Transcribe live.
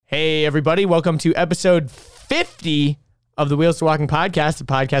Hey, everybody. Welcome to episode 50 of the Wheels to Walking podcast, the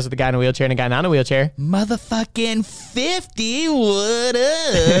podcast with a guy in a wheelchair and a guy not in a wheelchair. Motherfucking 50, what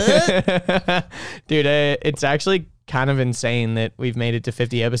up? Dude, it's actually kind of insane that we've made it to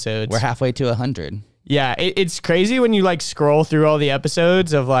 50 episodes. We're halfway to 100. Yeah, it's crazy when you like scroll through all the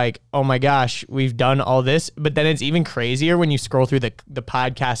episodes of like, oh my gosh, we've done all this. But then it's even crazier when you scroll through the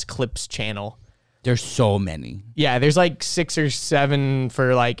podcast clips channel. There's so many. Yeah, there's like 6 or 7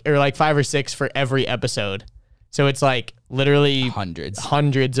 for like, or like 5 or 6 for every episode. So it's like literally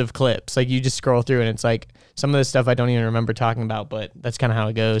hundreds of clips. Like you just scroll through and it's like some of the stuff I don't even remember talking about, but that's kind of how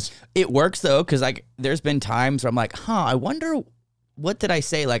it goes. It works though, because like there's been times where I'm like, I wonder what did I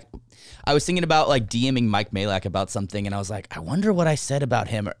say? Like I was thinking about like DMing Mike Malak about something, and I was like, I wonder what I said about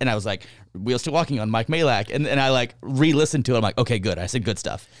him. And I was like, Wheels to Walking on Mike Malak, and I like re-listened to it. I'm like, okay, good. I said good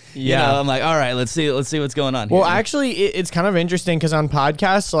stuff. Yeah. You know, I'm like, all right, let's see what's going on here. Well, actually, it's kind of interesting because on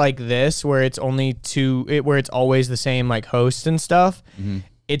podcasts like this, where it's only where it's always the same like host and stuff,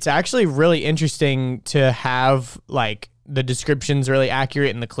 it's actually really interesting to have like the description's really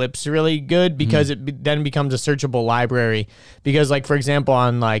accurate and the clips really good because it then becomes a searchable library. Because like, for example,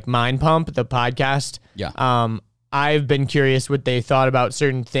 on like Mind Pump, the podcast, I've been curious what they thought about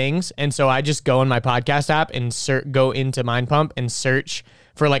certain things. And so I just go in my podcast app and go into Mind Pump and search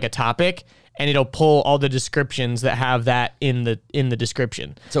for like a topic, and it'll pull all the descriptions that have that in the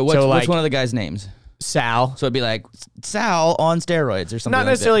description. So what's one of the guys' names? Sal. So it'd be like Sal on steroids or something. Not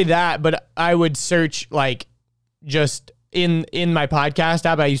necessarily that, but I would search like just in my podcast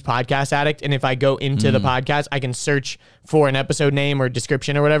app. I use Podcast Addict, and if I go into the podcast, I can search for an episode name or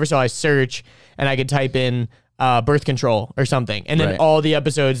description or whatever. So I search and I could type in birth control or something, and then all the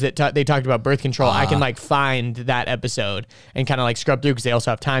episodes that they talked about birth control, I can like find that episode and kind of like scrub through because they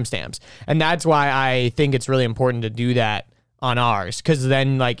also have timestamps. And that's why I think it's really important to do that on ours, because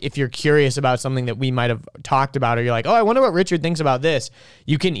then like if you're curious about something that we might have talked about, or you're like, oh, I wonder what Richard thinks about this,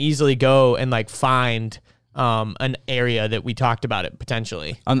 you can easily go and like find an area that we talked about it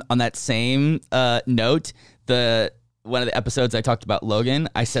potentially. On that same note, one of the episodes I talked about Logan,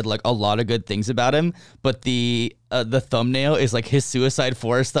 I said like a lot of good things about him, but the thumbnail is like his Suicide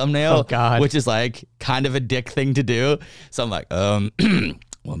Forest thumbnail. Oh God. Which is like kind of a dick thing to do. So I'm like,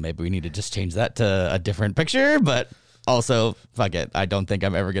 well, maybe we need to just change that to a different picture, but also fuck it. I don't think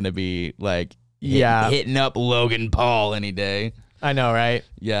I'm ever gonna be like hitting up Logan Paul any day. I know, right?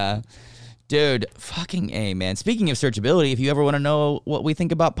 Yeah. Dude, fucking A, man. Speaking of searchability, if you ever want to know what we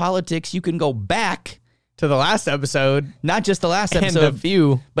think about politics, you can go back to the last episode. Not just the last episode, and the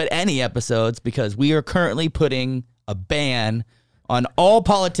few, but any episodes, because we are currently putting a ban on all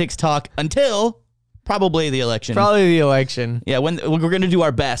politics talk until probably the election. Yeah, when we're going to do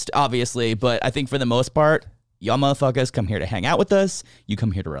our best, obviously, but I think for the most part, y'all motherfuckers come here to hang out with us. You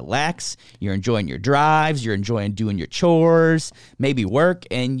come here to relax. You're enjoying your drives. You're enjoying doing your chores, maybe work,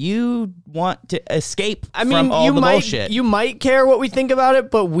 and you want to escape from all the bullshit. You might care what we think about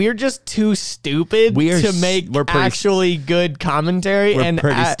it, but we're just too stupid to make actually good commentary. We're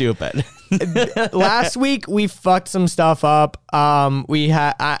pretty stupid. Last week we fucked some stuff up.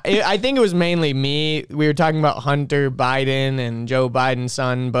 I think it was mainly me. We were talking about Hunter Biden and Joe Biden's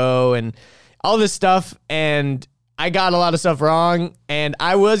son Beau and all this stuff, and I got a lot of stuff wrong, and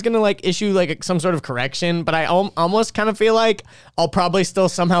I was gonna like issue like some sort of correction, but I almost kind of feel like I'll probably still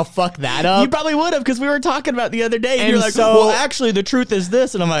somehow fuck that up. You probably would have, because we were talking about it the other day, and you're like, well, actually, the truth is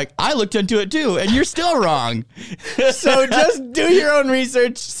this, and I'm like, I looked into it too, and you're still wrong. So just do your own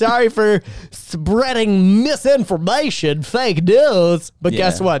research. Sorry for spreading misinformation, fake news, but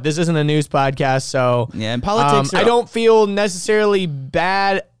guess what? This isn't a news podcast, so and politics. I don't feel necessarily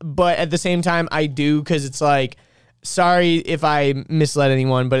bad, but at the same time, I do, because it's like, sorry if I misled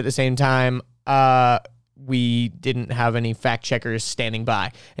anyone, but at the same time, we didn't have any fact checkers standing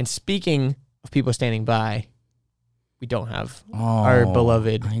by. And speaking of people standing by, we don't have our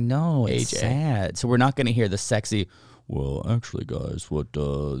beloved I know, it's AJ. sad. So we're not going to hear the sexy, well, actually, guys, what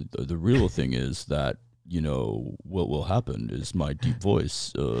the real thing is that, you know, what will happen is my deep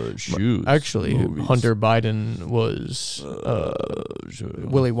voice shoots. Actually, Hunter Biden was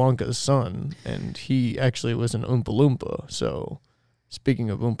Willy Wonka's son, and he actually was an Oompa Loompa. So, speaking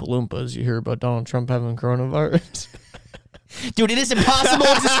of Oompa Loompas, you hear about Donald Trump having coronavirus? Dude, it is impossible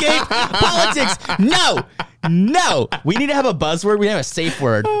to escape politics. No. We need to have a buzzword. We have a safe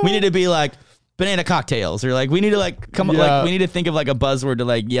word. We need to be like, banana cocktails, or like we need to like come up, like we need to think of like a buzzword to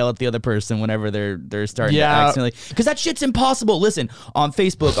like yell at the other person whenever they're starting to accidentally, because that shit's impossible. Listen, on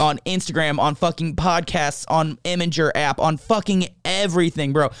Facebook, on Instagram, on fucking podcasts, on Imager app, on fucking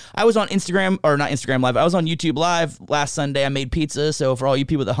everything, bro. I was on Instagram, or not Instagram Live, I was on YouTube Live last Sunday. I made pizza, so for all you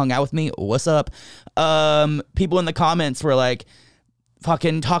people that hung out with me, what's up? People in the comments were like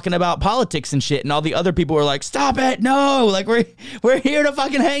fucking talking about politics and shit, and all the other people were like, stop it, no, like we're here to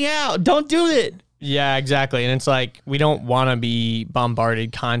fucking hang out, don't do it. Yeah, exactly. And it's like, we don't want to be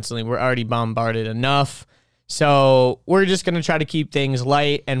bombarded constantly. We're already bombarded enough. So we're just going to try to keep things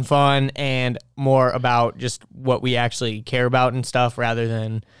light and fun and more about just what we actually care about and stuff, rather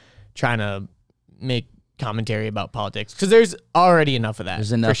than trying to make commentary about politics, because there's already enough of that.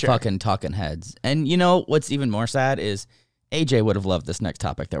 There's enough fucking talking heads. And you know what's even more sad is AJ would have loved this next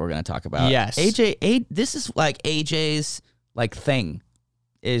topic that we're going to talk about. Yes. This is like AJ's like thing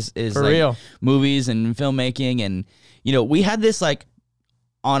is for like real, movies and filmmaking. And, you know, we had this like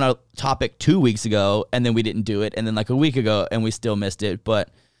on a topic 2 weeks ago, and then we didn't do it. And then like a week ago, and we still missed it. But,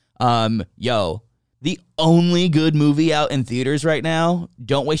 the only good movie out in theaters right now,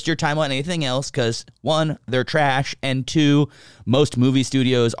 don't waste your time on anything else, because 1, they're trash, and 2, most movie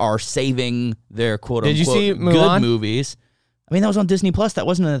studios are saving their quote-unquote good movies. I mean, that was on Disney Plus. That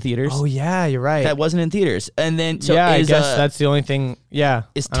wasn't in the theaters. Oh, yeah, you're right. That wasn't in theaters. And then, so I guess that's the only thing. Yeah.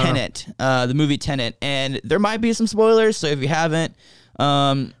 Is Tenet, the movie Tenet. And there might be some spoilers, so if you haven't...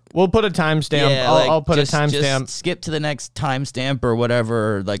 we'll put a timestamp. Yeah, I'll put a timestamp. Skip to the next timestamp or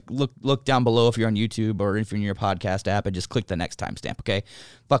whatever. Like, look down below if you're on YouTube or if you're in your podcast app, and just click the next timestamp, okay?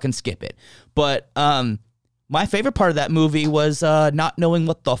 Fucking skip it. But, my favorite part of that movie was not knowing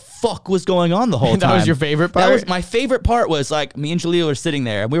what the fuck was going on the whole time. That was your favorite part? That was my favorite part. Was like, me and Jaleel were sitting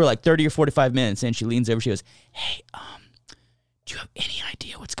there, and we were like 30 or 45 minutes, and she leans over, she goes, hey, do you have any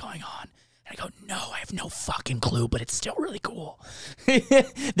idea what's going on? And I go, no, I have no fucking clue, but it's still really cool.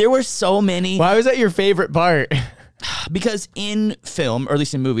 There were so many. Why was that your favorite part? Because in film, or at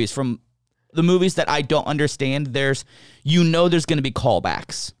least in movies, from the movies that I don't understand, there's going to be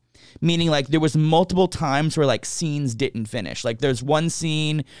callbacks. Meaning, like, there was multiple times where, like, scenes didn't finish. Like, there's one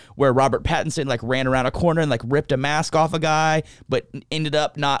scene where Robert Pattinson, like, ran around a corner and, like, ripped a mask off a guy, but ended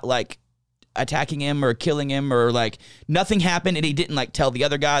up not, like, attacking him or killing him, or, like, nothing happened, and he didn't, like, tell the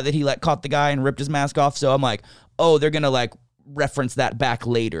other guy that he, like, caught the guy and ripped his mask off. So I'm like, oh, they're gonna, like, reference that back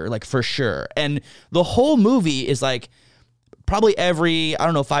later, like, for sure. And the whole movie is, like, probably every,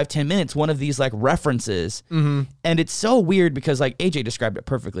 5-10 minutes, one of these like references. Mm-hmm. And it's so weird because like AJ described it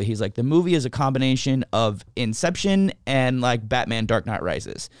perfectly. He's like, the movie is a combination of Inception and like Batman Dark Knight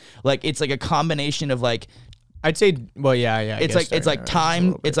Rises. Like, it's like a combination of like, I'd say, well, yeah. It's like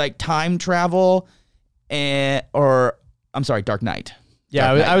time travel or I'm sorry, Dark Knight. Yeah,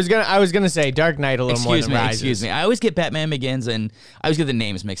 I was gonna say Dark Knight a little more than Rises. Excuse me. I always get Batman Begins and I always get the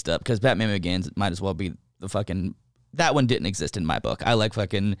names mixed up because Batman Begins might as well be the fucking... That one didn't exist in my book. I like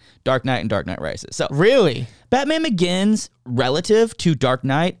fucking Dark Knight and Dark Knight Rises. So really, Batman Begins relative to Dark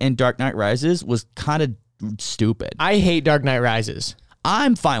Knight and Dark Knight Rises was kind of stupid. I hate Dark Knight Rises.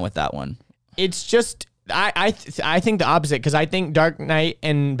 I'm fine with that one. It's just I think the opposite, because I think Dark Knight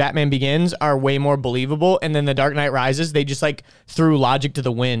and Batman Begins are way more believable, and then the Dark Knight Rises, they just like threw logic to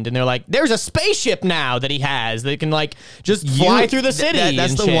the wind, and they're like, there's a spaceship now that he has that can like just fly through the city.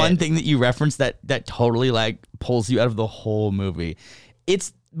 That's the shit. One thing that you referenced that totally like pulls you out of the whole movie.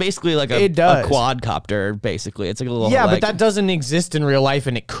 It's basically like a quadcopter, basically. It's like a little but that doesn't exist in real life,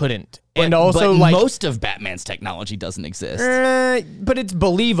 and it couldn't. And also, but like, most of Batman's technology doesn't exist. But it's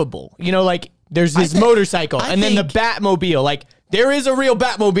believable. You know, like, there's this motorcycle, and then the Batmobile. Like, there is a real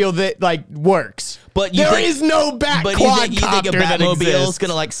Batmobile that, like, works. But there is no quadcopter. You think a Batmobile is going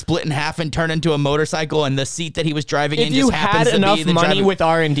to, like, split in half and turn into a motorcycle, and the seat that he was driving in just happens to be the If you had enough money with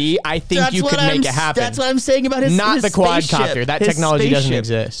R&D, I think you could make it happen. That's what I'm saying about his Not the quadcopter. Spaceship. That technology doesn't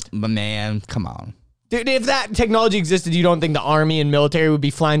exist. Man, come on. Dude, if that technology existed, you don't think the army and military would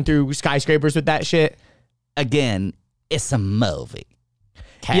be flying through skyscrapers with that shit? Again, it's a movie.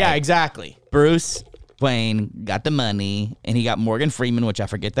 Okay. Yeah, exactly. Bruce Wayne got the money, and he got Morgan Freeman, which I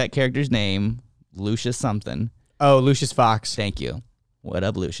forget that character's name. Lucius something. Oh, Lucius Fox. Thank you. What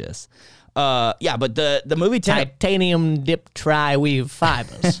up, Lucius? Yeah, but the movie titanium dip tri-weave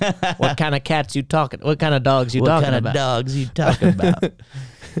fibers. What kind of cats you talking? What kind of dogs you talking about? What kind of dogs you talking about?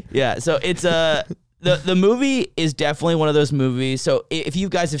 Yeah, so it's the movie is definitely one of those movies. So if you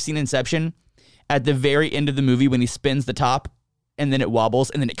guys have seen Inception, at the very end of the movie when he spins the top and then it wobbles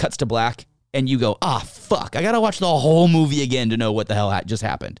and then it cuts to black and you go, fuck, I gotta watch the whole movie again to know what the hell just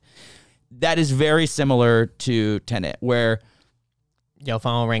happened. That is very similar to Tenet, where Yo,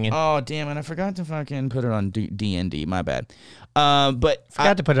 phone ringing. Oh, damn it. I forgot to fucking put it on D&D. My bad. But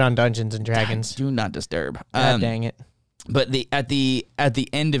Forgot to put it on Dungeons and Dragons. Do not disturb. God dang it. But at the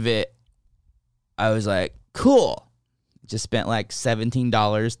end of it, I was like, cool. Just spent like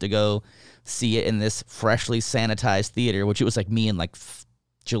 $17 to go see it in this freshly sanitized theater, which it was like me and like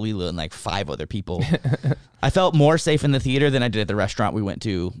Jalila and like 5 other people. I felt more safe in the theater than I did at the restaurant we went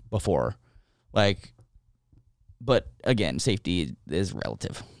to before. Like, but again, safety is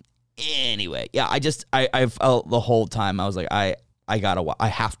relative. Anyway, yeah, I felt the whole time I was like, I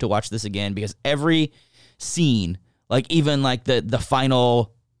have to watch this again because every scene, like even like the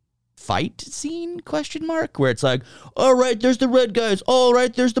final fight scene question mark where it's like, all right, there's the red guys, all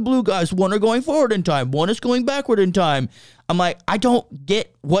right, there's the blue guys, one are going forward in time, one is going backward in time. I'm like, I don't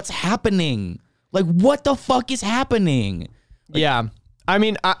get what's happening. Like, what the fuck is happening? Like, yeah, I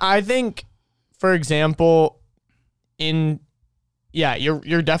mean, I think, for example, you're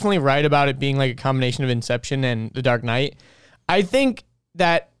definitely right about it being like a combination of Inception and The Dark Knight. I think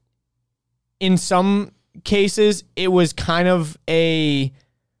that in some cases it was kind of a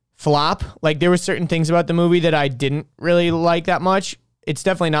flop. Like there were certain things about the movie that I didn't really like that much. It's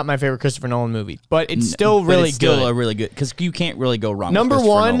definitely not my favorite Christopher Nolan movie, but it's still really good. Still a really good, because you can't really go wrong Number with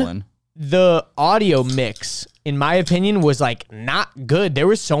Christopher one, Nolan. The audio mix, in my opinion, was like not good. There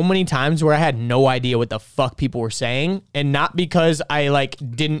were so many times where I had no idea what the fuck people were saying, and not because I like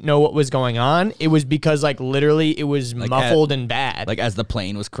didn't know what was going on. It was because like literally it was like muffled and bad. Like as the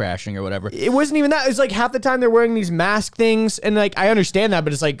plane was crashing or whatever. It wasn't even that. It's like half the time they're wearing these mask things, and like I understand that,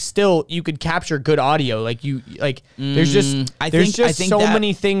 but it's like still you could capture good audio. Like you like there's just so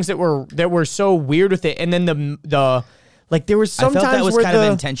many things that were so weird with it, and then the like there was sometimes I felt that was where kind of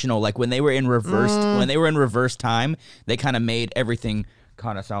intentional. Like when they were in reverse time, they kind of made everything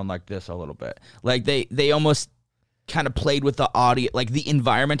kind of sound like this a little bit. Like they almost kind of played with the audio, like the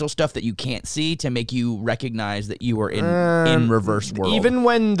environmental stuff that you can't see, to make you recognize that you were in reverse world. Even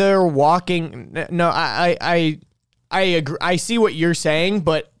when they're walking, no, I agree. I see what you're saying,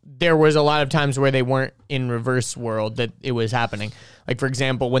 but there was a lot of times where they weren't in reverse world that it was happening. Like, for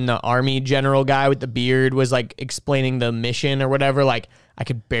example, when the army general guy with the beard was, like, explaining the mission or whatever, like, I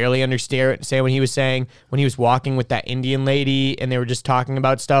could barely understand what he was saying. When he was walking with that Indian lady and they were just talking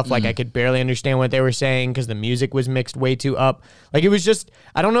about stuff, like, I could barely understand what they were saying because the music was mixed way too up. Like, it was just,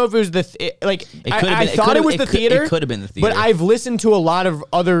 I don't know if it was I thought it was the theater. It could have been the theater. But I've listened to a lot of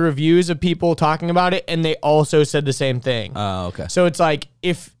other reviews of people talking about it, and they also said the same thing. Oh, okay. So it's like,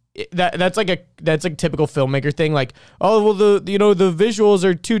 that's like a typical filmmaker thing. Like, oh well, the visuals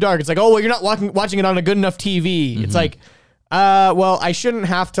are too dark. It's like, oh well, you're not watching it on a good enough TV. It's like, well, I shouldn't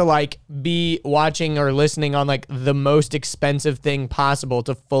have to like be watching or listening on like the most expensive thing possible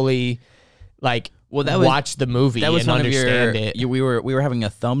to fully like watch the movie and understand it. We were having a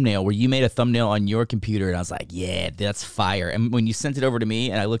thumbnail where you made a thumbnail on your computer, and I was like, yeah, that's fire. And when you sent it over to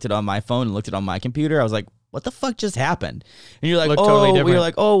me, and I looked it on my phone and looked it on my computer, I was like, what the fuck just happened? And you're like, we were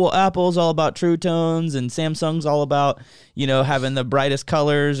like, oh, well, Apple's all about True Tones and Samsung's all about, having the brightest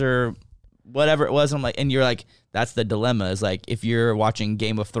colors or whatever it was. And I'm like, and you're like, that's the dilemma, is like, if you're watching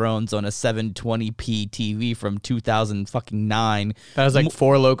Game of Thrones on a 720p TV from 2009. That was like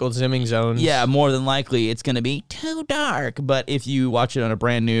 4 local zimming zones. Yeah, more than likely it's going to be too dark. But if you watch it on a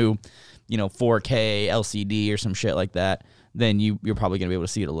brand new, 4K LCD or some shit like that, then you're probably going to be able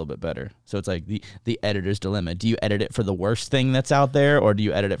to see it a little bit better. So it's like the editor's dilemma. Do you edit it for the worst thing that's out there, or do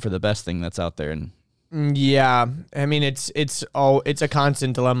you edit it for the best thing that's out there? And yeah, I mean, it's a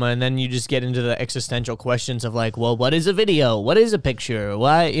constant dilemma, and then you just get into the existential questions of like, well, what is a video? What is a picture?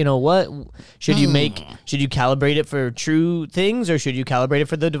 Why, what should you make? Should you calibrate it for true things, or should you calibrate it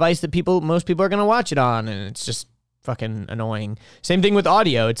for the device that most people are going to watch it on? And it's just fucking annoying. Same thing with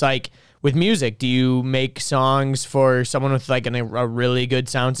audio. It's like, with music, do you make songs for someone with like a really good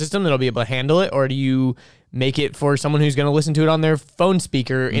sound system that'll be able to handle it, or do you make it for someone who's going to listen to it on their phone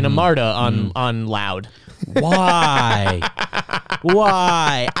speaker in a Marta on loud? Why?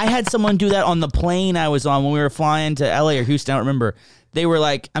 Why? I had someone do that on the plane I was on when we were flying to LA or Houston. I don't remember. They were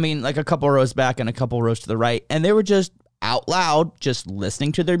like, like a couple rows back and a couple rows to the right, and they were just out loud, just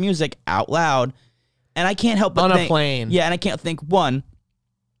listening to their music out loud. And I can't help but think, on a plane. Yeah, and I can't think, one,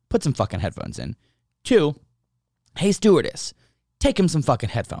 put some fucking headphones in. 2, hey, stewardess, take him some fucking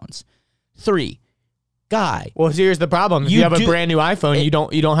headphones. 3, guy. Well, here's the problem. If you have a brand new iPhone,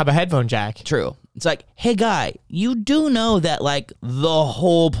 you don't have a headphone jack. True. It's like, hey, guy, you do know that like the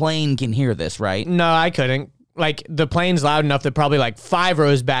whole plane can hear this, right? No, I couldn't. Like, the plane's loud enough that probably like 5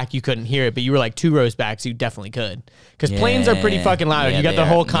 rows back you couldn't hear it, but you were like 2 rows back, so you definitely could. Because planes are pretty fucking loud. You got the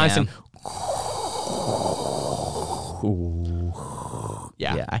whole constant.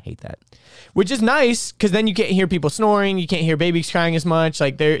 Yeah. I hate that. Which is nice because then you can't hear people snoring. You can't hear babies crying as much.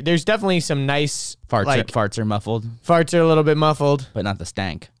 Like there's definitely some nice Farts are muffled, farts are a little bit muffled, but not the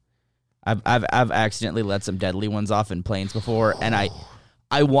stank. I've accidentally let some deadly ones off in planes before, and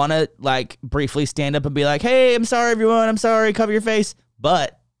I want to like briefly stand up and be like, "Hey, I'm sorry, everyone. I'm sorry. Cover your face."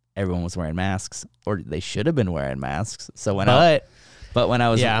 But everyone was wearing masks, or they should have been wearing masks. So when I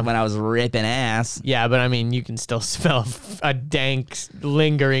was ripping ass, yeah. But I mean, you can still smell a dank,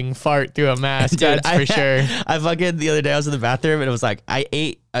 lingering fart through a mask. Dude, that's for sure. I fucking the other day I was in the bathroom and it was like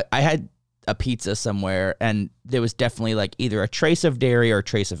I had a pizza somewhere and there was definitely like either a trace of dairy or a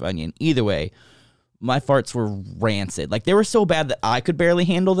trace of onion. Either way, my farts were rancid. Like they were so bad that I could barely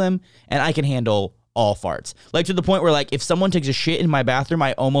handle them, and I can handle all farts. Like to the point where like if someone takes a shit in my bathroom,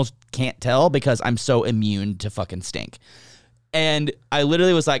 I almost can't tell because I'm so immune to fucking stink. And I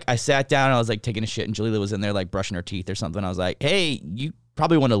literally was like, I sat down and I was like taking a shit, and Jalila was in there like brushing her teeth or something. I was like, hey, you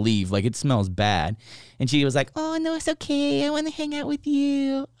probably want to leave. Like it smells bad. And she was like, oh, no, it's okay. I want to hang out with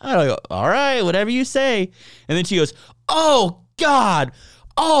you. I go, all right, whatever you say. And then she goes, oh, God.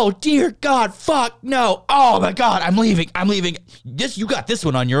 Oh, dear God. Fuck. No. Oh, my God. I'm leaving. You got this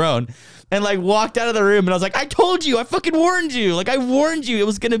one on your own. And like walked out of the room, and I was like, I told you. I fucking warned you. Like I warned you. It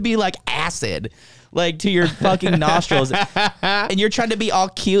was going to be like acid. Like to your fucking nostrils, and you're trying to be all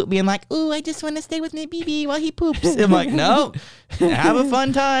cute, being like, "Ooh, I just want to stay with my baby while he poops." I'm like, "No, have a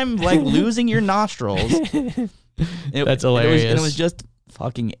fun time, like losing your nostrils." That's hilarious. It was just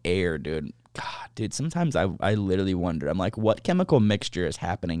fucking air, dude. God, dude. Sometimes I literally wonder. I'm like, what chemical mixture is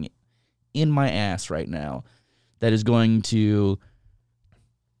happening in my ass right now that is going to,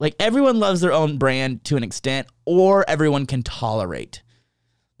 like, everyone loves their own brand to an extent, or everyone can tolerate.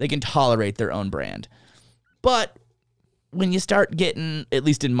 They can tolerate their own brand. But when you start getting, at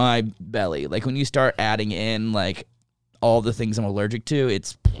least in my belly, like when you start adding in like all the things I'm allergic to,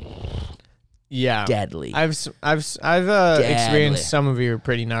 it's deadly. I've experienced some of your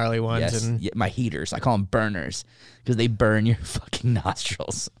pretty gnarly ones. Yes, and my heaters. I call them burners because they burn your fucking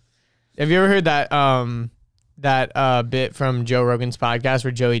nostrils. Have you ever heard that bit from Joe Rogan's podcast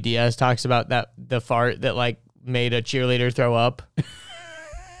where Joey Diaz talks about the fart that like made a cheerleader throw up?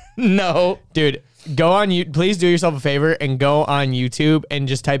 No. Dude, please do yourself a favor and go on YouTube and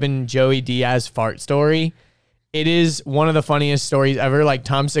just type in Joey Diaz fart story. It is one of the funniest stories ever. Like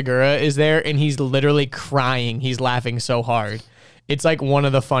Tom Segura is there and he's literally crying. He's laughing so hard. It's like one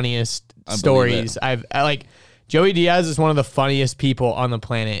of the funniest stories like Joey Diaz is one of the funniest people on the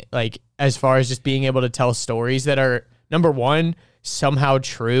planet. Like as far as just being able to tell stories that are, number one, somehow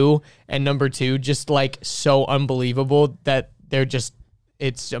true, and number two, just like so unbelievable that they're just,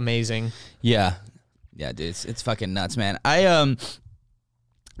 it's amazing. Yeah, dude, it's fucking nuts, man.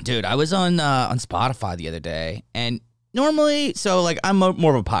 Dude, I was on Spotify the other day, and normally, so like I'm more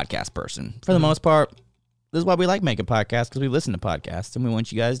of a podcast person for the most part. This is why we like making podcasts, because we listen to podcasts, and we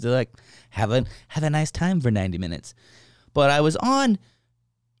want you guys to like have a nice time for 90 minutes. But I was on,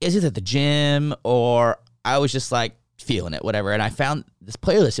 is it at the gym or I was just like feeling it, whatever, and I found this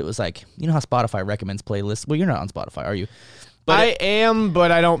playlist. It was like, you know how Spotify recommends playlists? Well, you're not on Spotify, are you? But I am,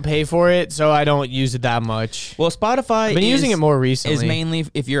 but I don't pay for it, so I don't use it that much. Well, Spotify I've been using it more recently. Is mainly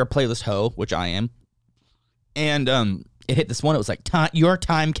if you're a playlist hoe, which I am. And it hit this one. It was like your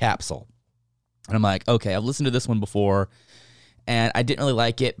time capsule. And I'm like, okay, I've listened to this one before, and I didn't really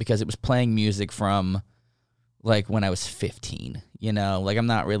like it because it was playing music from like when I was 15. You know, like I'm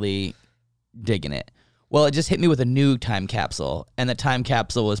not really digging it. Well, it just hit me with a new time capsule, and the time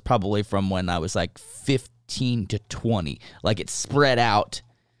capsule was probably from when I was like 15 to 20. Like it spread out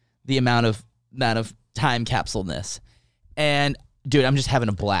the amount of time capsule-ness. And dude, I'm just having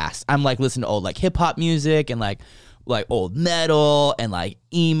a blast. I'm like listening to old like hip hop music and like old metal and like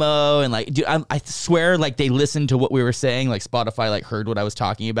emo and like, dude, I swear like they listened to what we were saying. Like Spotify like heard what I was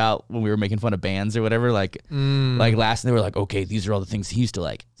talking about when we were making fun of bands or whatever. Like last, and they were like, okay, these are all the things he used to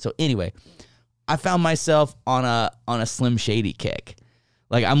like. So anyway, I found myself on a Slim Shady kick.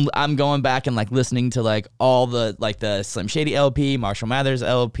 Like I'm going back and like listening to like all the like the Slim Shady LP, Marshall Mathers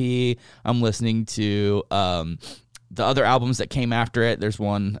LP. I'm listening to the other albums that came after it. There's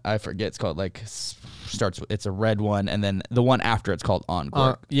one I forget. It's called like it's a red one, and then the one after it's called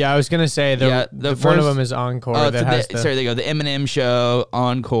Encore. Yeah, I was gonna say the first, one of them is Encore. Sorry, there you go. The Eminem Show,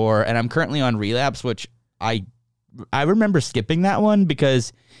 Encore, and I'm currently on Relapse, which I remember skipping that one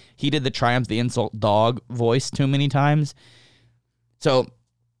because he did the Triumph the Insult Dog voice too many times. So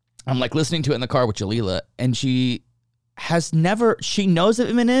I'm like listening to it in the car with Jalila, and she knows of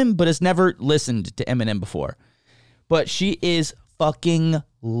Eminem, but has never listened to Eminem before. But she is fucking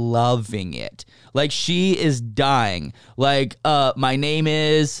loving it. Like, she is dying. Like, My Name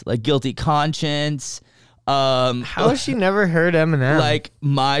Is, like, Guilty Conscience. How has she never heard Eminem? Like,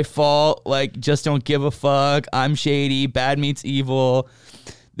 My Fault, like, Just Don't Give a Fuck, I'm Shady, Bad Meets Evil.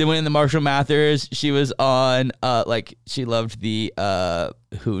 Then when in the Marshall Mathers, she was on, like, she loved the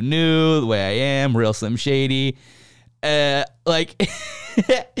Who Knew, The Way I Am, Real Slim Shady. Like,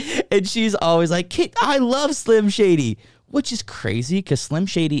 and she's always like, I love Slim Shady, which is crazy because Slim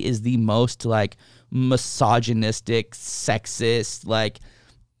Shady is the most, like, misogynistic, sexist, like,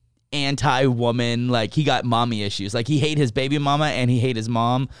 anti-woman. Like, he got mommy issues. Like, he hate his baby mama and he hate his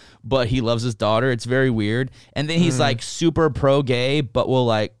mom, but he loves his daughter. It's very weird. And then he's like super pro-gay, but will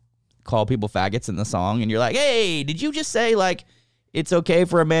like call people faggots in the song. And you're like, hey, did you just say like it's okay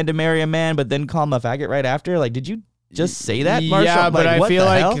for a man to marry a man, but then call him a faggot right after? Like, did you just say that, Marshall? Yeah, but like, I feel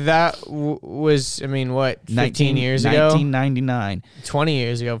like hell? that was, I mean, what, 15 years ago? 1999. 20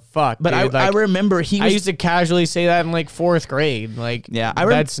 years ago. Fuck. But dude. I Like, remember I used to casually say that in like 4th grade. Like, Yeah,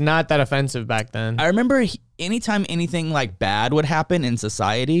 that's not that offensive back then. I remember anytime anything like bad would happen in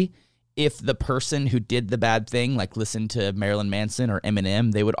society, if the person who did the bad thing like listened to Marilyn Manson or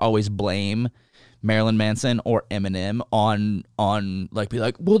Eminem, they would always blame Marilyn Manson or Eminem on like, be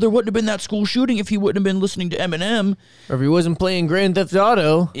like, well, there wouldn't have been that school shooting if he wouldn't have been listening to Eminem. Or if he wasn't playing Grand Theft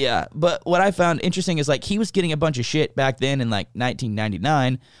Auto. Yeah, but what I found interesting is like he was getting a bunch of shit back then in like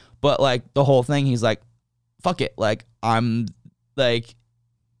 1999, but like the whole thing, he's like, fuck it, like I'm like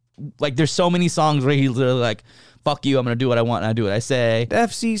there's so many songs where he's literally like, fuck you, I'm gonna do what I want and I do what I say. The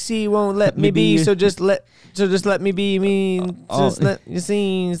FCC won't let me be, so just let me be me. Just let you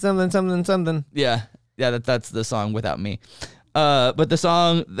see something. Yeah, that's the song Without Me. But the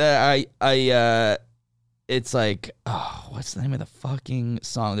song that I it's like, oh, what's the name of the fucking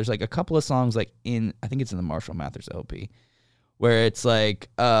song? There's like a couple of songs like I think it's in the Marshall Mathers LP, where it's like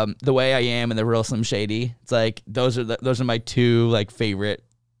The Way I Am and The Real Slim Shady. It's like those are my two like favorite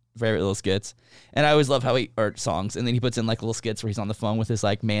little skits. And I always love how songs, and then he puts in like little skits where he's on the phone with his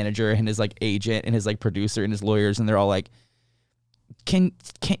like manager and his like agent and his like producer and his lawyers, and they're all like, can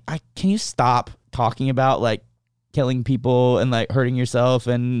you stop talking about like killing people and like hurting yourself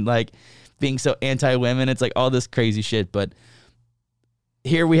and like being so anti-women? It's like all this crazy shit. But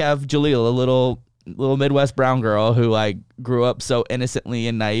here we have Jaleel, a little Midwest brown girl who like grew up so innocently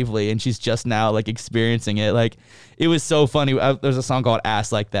and naively, and she's just now like experiencing it. Like, it was so funny. There's a song called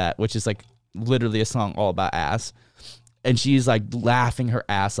Ass Like That, which is like literally a song all about ass, and she's like laughing her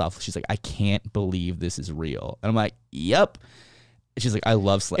ass off. She's like, I can't believe this is real. And I'm like, yep. And she's like, I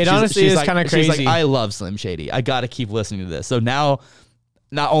love Slim. It honestly is kind of crazy. She's like, I love Slim Shady. I gotta keep listening to this. So now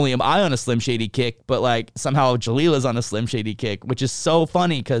not only am I on a Slim Shady kick, but like somehow Jaleel is on a Slim Shady kick, which is so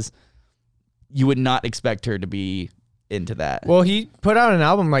funny because you would not expect her to be into that. Well, he put out an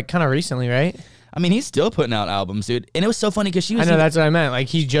album like kind of recently, right? I mean, he's still putting out albums, dude. And it was so funny because she was... I know, that's what I meant. Like,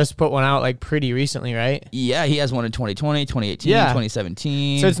 he just put one out like pretty recently, right? Yeah, he has one in 2020, 2018,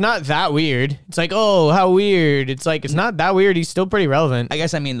 2017. So it's not that weird. It's like, oh, how weird. It's like, it's not that weird. He's still pretty relevant. I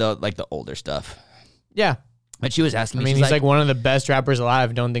guess I mean the older stuff. Yeah. But she was asking me... I mean, he's like one of the best rappers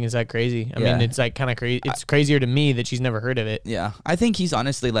alive. Don't think it's that crazy. I mean, it's like kind of crazy. It's crazier to me that she's never heard of it. Yeah. I think he's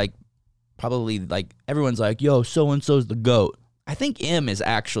honestly like... Probably like... Everyone's like, yo, so-and-so's the GOAT. I think M is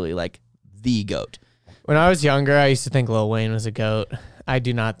actually like the GOAT. When I was younger, I used to think Lil Wayne was a GOAT. I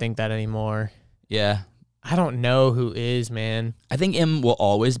do not think that anymore. Yeah. I don't know who is, man. I think M will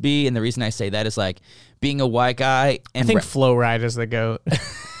always be, and the reason I say that is like being a white guy. And I think Flo Rida is the GOAT. I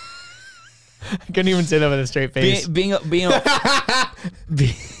couldn't even say that with a straight face. Being a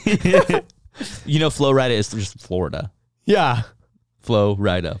you know, Flo Rida is just Florida. Yeah. Flo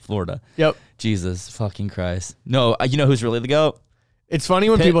Rida, Florida. Yep. Jesus fucking Christ. No, you know who's really the GOAT? It's funny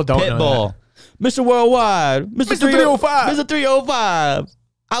when people don't know Pitbull. that. Mr. Worldwide. Mr. 305. Mr. 305.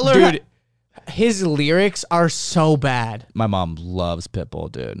 I learned. Dude, his lyrics are so bad. My mom loves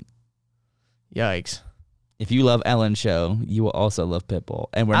Pitbull, dude. Yikes. If you love Ellen's show, you will also love Pitbull.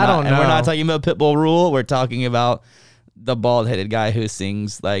 And we're I don't know. we're not talking about Pitbull Rule. We're talking about the bald-headed guy who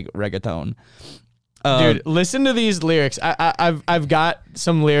sings like reggaeton. Dude, listen to these lyrics. I've got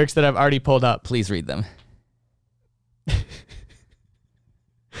some lyrics that I've already pulled up. Please read them.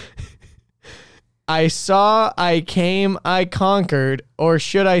 I saw, I came, I conquered, or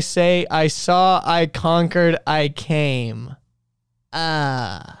should I say, I saw, I conquered, I came.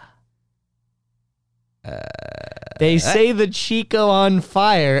 They say the Chico on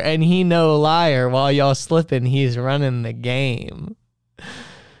fire, and he no liar. While y'all slipping, he's running the game.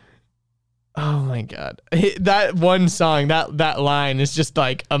 Oh my God. That one song, that line is just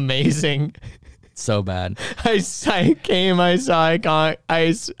like amazing. So bad. I came, I saw,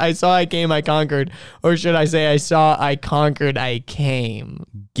 I saw, I came, I conquered. Or should I say I saw, I conquered, I came.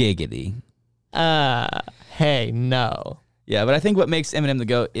 Giggity. Hey, no. Yeah, but I think what makes Eminem the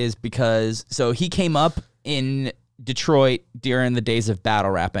GOAT is because, so he came up in Detroit during the days of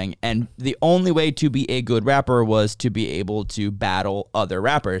battle rapping, and the only way to be a good rapper was to be able to battle other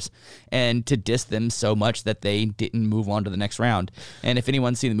rappers and to diss them so much that they didn't move on to the next round. And if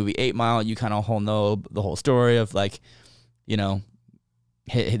anyone's seen the movie 8 Mile, you kind of know the whole story of, like, you know,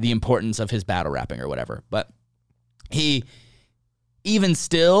 the importance of his battle rapping or whatever. But he, even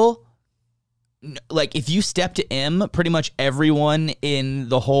still, like, if you step to M, pretty much everyone in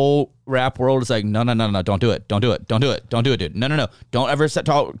the whole rap world is like, no, don't do it, dude. No. Don't ever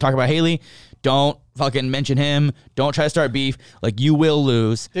talk about Haley. Don't fucking mention him. Don't try to start beef. Like, you will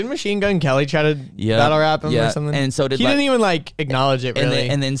lose. Didn't Machine Gun Kelly try to battle rap him or something? And so did he didn't even like acknowledge it really.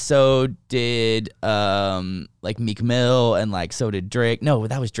 And then so did like Meek Mill, and like so did Drake. No,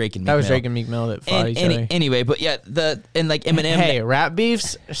 that was Drake and Meek Mill. That was Drake and Meek Mill that fought each other. Anyway, but yeah, and like Eminem. Hey, rap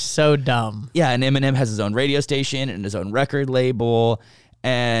beefs are so dumb. Yeah, and Eminem has his own radio station and his own record label,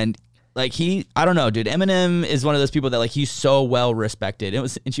 and like I don't know, dude. Eminem is one of those people that, like, he's so well respected.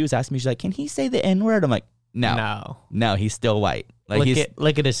 And she was asking me, she's like, "Can he say the N-word?" I'm like, no, he's still white. Like,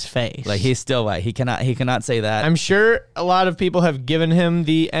 look at his face. Like, he's still white. He cannot say that. I'm sure a lot of people have given him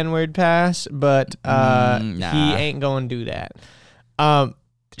the N-word pass, but nah. he ain't going to do that.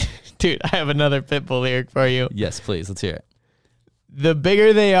 Dude, I have another Pitbull lyric for you. Yes, please. Let's hear it. The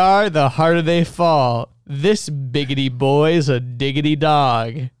bigger they are, the harder they fall. This biggity boy's a diggity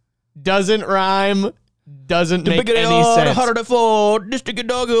dog. Doesn't rhyme. Doesn't make any sense. The harder they fall. This diggity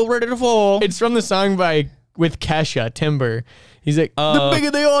dog is ready to fall. It's from the song with Kesha, Timber. He's like, the bigger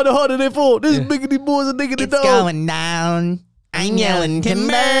they are, the harder they fall. This biggity boy's a diggity dog. It's going down. I'm yelling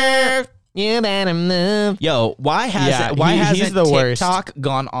timber. You better move. Yo, why hasn't TikTok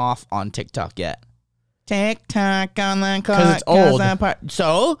gone off on TikTok yet? TikTok on the clock. Because it's old.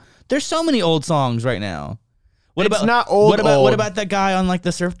 So there's so many old songs right now. What about that guy on, like,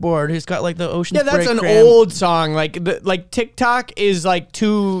 the surfboard who's got, like, the ocean? Yeah, that's an old song. Like TikTok is, like,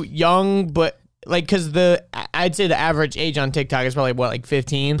 too young, but like, because I'd say the average age on TikTok is probably like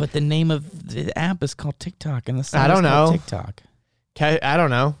 15. But the name of the app is called TikTok, and the song I don't is called know. TikTok. I don't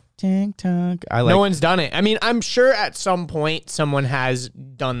know. TikTok. No one's done it. I mean, I'm sure at some point someone has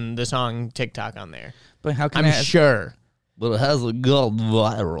done the song TikTok on there. But how can I'm sure. But it hasn't gone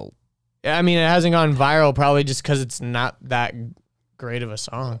viral. I mean, it hasn't gone viral probably just because it's not that great of a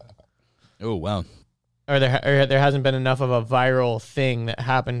song. Oh, wow. Or there hasn't been enough of a viral thing that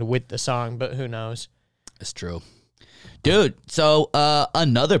happened with the song, but who knows? It's true. Dude, so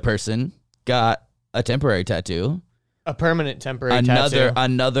another person got a temporary tattoo. A permanent temporary tattoo.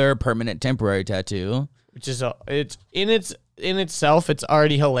 Another permanent temporary tattoo. Which is it's in itself, it's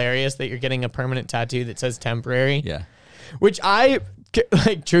already hilarious that you're getting a permanent tattoo that says temporary. Yeah. Which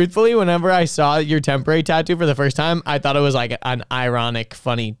like, truthfully, whenever I saw your temporary tattoo for the first time, I thought it was like an ironic,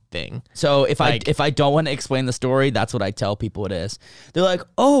 funny thing. So if I don't want to explain the story, that's what I tell people it is. They're like,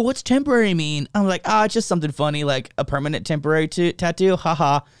 "Oh, what's temporary mean?" I'm like, it's just something funny, like a permanent temporary tattoo.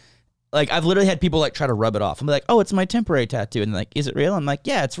 Haha. Like, I've literally had people, like, try to rub it off. I'm like, "Oh, it's my temporary tattoo," and they're like, "Is it real?" I'm like,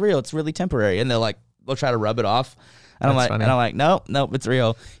 "Yeah, it's real. It's really temporary." And they'll try to rub it off. And I'm like, nope, it's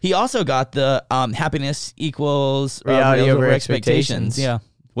real. He also got the happiness equals reality over expectations. Yeah,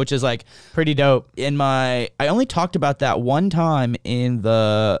 which is, like, pretty dope. I only talked about that one time in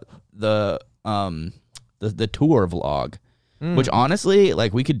the tour vlog, which honestly,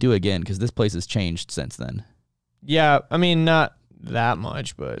 like, we could do again because this place has changed since then. Yeah, I mean, not that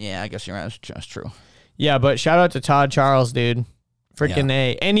much, but yeah, I guess you're right. That's true. Yeah, but shout out to Todd Charles, dude. Freaking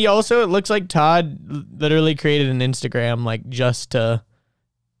A. And he also, it looks like Todd literally created an Instagram, like, just to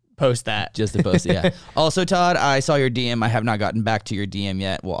post that. Just to post it, yeah. Also, Todd, I saw your DM. I have not gotten back to your DM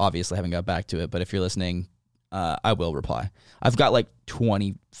yet. Well, obviously, I haven't got back to it, but if you're listening, I will reply. I've got, like,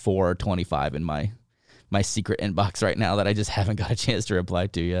 24 or 25 in my secret inbox right now that I just haven't got a chance to reply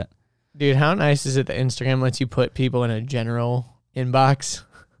to yet. Dude, how nice is it that Instagram lets you put people in a general inbox?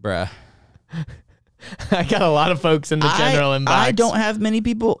 Bruh. I got a lot of folks in the general inbox. I don't have many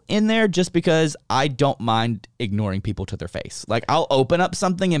people in there just because I don't mind ignoring people to their face. Like, I'll open up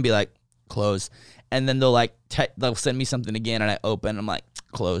something and be like, close. And then they'll send me something again and I open. I'm like,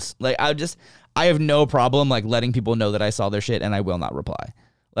 close. Like, I have no problem, like, letting people know that I saw their shit and I will not reply.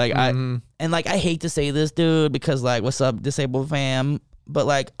 Like, I hate to say this, dude, because, like, what's up, disabled fam? But,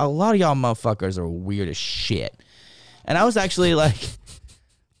 like, a lot of y'all motherfuckers are weird as shit. And I was actually like,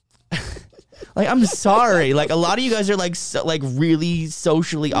 I'm sorry. Like, a lot of you guys are, like, really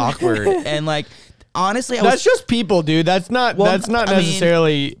socially awkward. And, like, honestly, that's just people, dude. That's not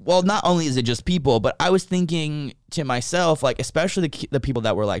necessarily. Well, not only is it just people, but I was thinking to myself, like, especially the people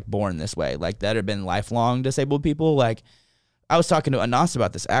that were like born this way, like that have been lifelong disabled people. Like, I was talking to Anas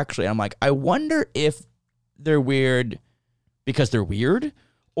about this actually. I'm like, I wonder if they're weird because they're weird,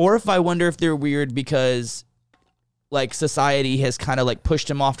 or if I wonder if they're weird because like society has kind of like pushed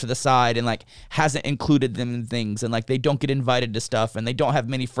them off to the side and like hasn't included them in things, and like they don't get invited to stuff, and they don't have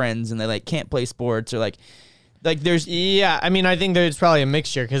many friends, and they like can't play sports, or like there's I mean, I think there's probably a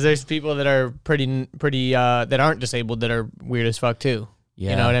mixture, because there's people that are pretty that aren't disabled that are weird as fuck too. Yeah.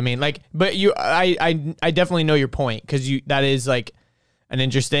 You know what I mean? Like, but I definitely know your point, because that is like an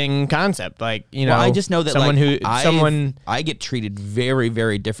interesting concept. Like, you know, I just know that someone I get treated very,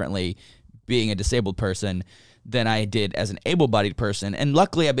 very differently being a disabled person than I did as an able-bodied person, and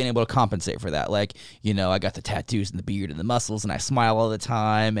luckily I've been able to compensate for that. Like, you know, I got the tattoos and the beard and the muscles, and I smile all the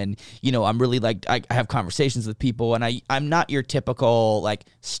time, and you know, I'm really like I have conversations with people, and I'm not your typical like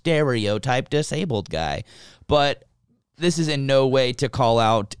stereotype disabled guy, but this is in no way to call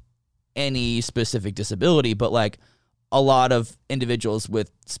out any specific disability, but like a lot of individuals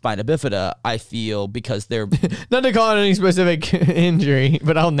with spina bifida, I feel, because they're not to call it any specific injury,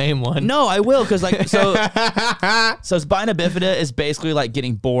 but I'll name one. No, I will, because like so spina bifida is basically like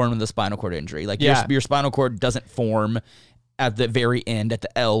getting born with a spinal cord injury. Like your spinal cord doesn't form at the very end at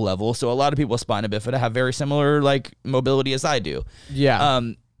the L level. So a lot of people with spina bifida have very similar like mobility as I do. Yeah.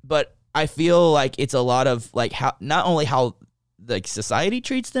 But I feel like it's a lot of like how not only how like society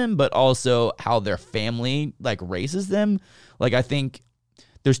treats them, but also how their family like raises them. Like, I think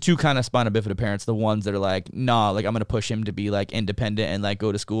there's two kind of spina bifida parents. The ones that are like, nah, like I'm going to push him to be like independent and like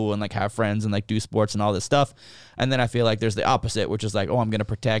go to school and like have friends and like do sports and all this stuff. And then I feel like there's the opposite, which is like, oh, I'm going to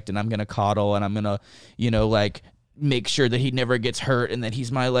protect and I'm going to coddle and I'm going to, you know, like make sure that he never gets hurt and that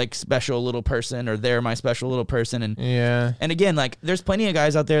he's my like special little person, or they're my special little person. And and again, like there's plenty of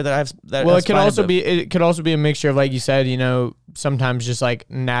guys out there that have that. Well, it could also be a mixture of, like you said, you know, sometimes just like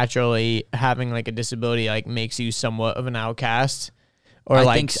naturally having like a disability like makes you somewhat of an outcast, or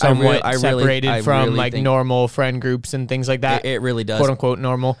like somewhat separated from like normal friend groups and things like that. It really does, quote unquote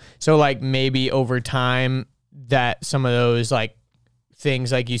normal. So like maybe over time that some of those like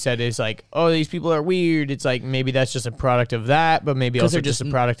things, like you said, is like, oh, these people are weird. It's like maybe that's just a product of that, but maybe also just a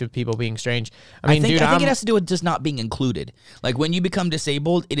product of people being strange. I mean, I think it has to do with just not being included. Like when you become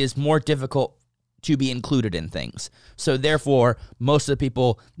disabled, it is more difficult to be included in things. So therefore, most of the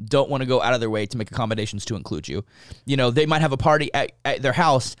people don't want to go out of their way to make accommodations to include you. You know, they might have a party at their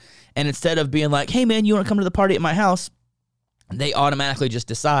house, and instead of being like, hey man, you want to come to the party at my house? They automatically just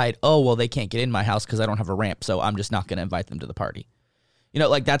decide, oh, well, they can't get in my house because I don't have a ramp, so I'm just not going to invite them to the party. You know,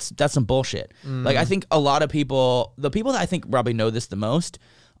 like that's some bullshit. Like I think a lot of people, the people that I think probably know this the most,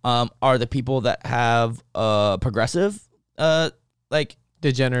 are the people that have progressive, like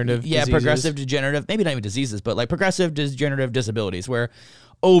degenerative, diseases. Progressive degenerative, maybe not even diseases, but like progressive degenerative disabilities, where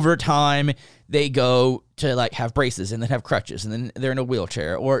over time they go to like have braces and then have crutches and then they're in a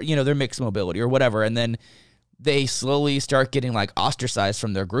wheelchair, or you know they're mixed mobility or whatever, and then they slowly start getting like ostracized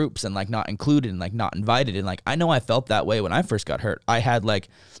from their groups and like not included and like not invited. And like, I know I felt that way when I first got hurt. I had like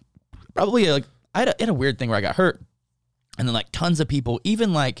probably like, I had a weird thing where I got hurt, and then like tons of people,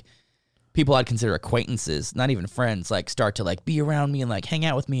 even like people I'd consider acquaintances, not even friends, like start to like be around me and like hang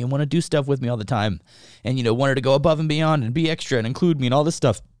out with me and want to do stuff with me all the time. And, you know, wanted to go above and beyond and be extra and include me and all this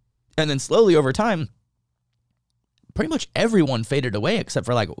stuff. And then slowly over time, pretty much everyone faded away except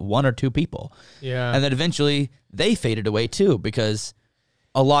for like one or two people. Yeah. And then eventually they faded away too, because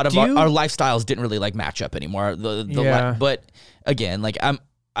a lot of our lifestyles didn't really like match up anymore. But again, like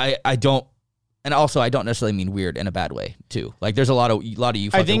I don't, and also I don't necessarily mean weird in a bad way too. Like there's a lot of you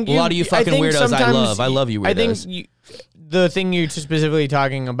fucking weirdos I love you weirdos. I think the thing you're specifically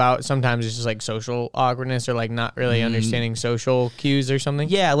talking about sometimes is just like social awkwardness, or like not really understanding social cues or something.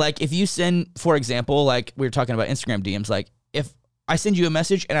 Yeah, like if you send, for example, like we were talking about Instagram DMs, like if I send you a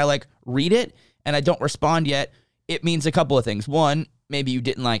message and I like read it and I don't respond yet, it means a couple of things. One, maybe you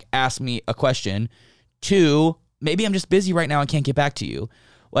didn't like ask me a question. Two, maybe I'm just busy right now and can't get back to you.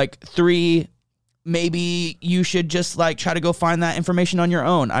 Like three, maybe you should just like try to go find that information on your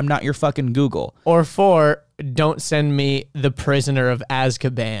own. I'm not your fucking Google. Or four, don't send me The Prisoner of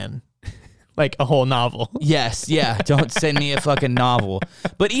Azkaban, like a whole novel. Yes, yeah. Don't send me a fucking novel.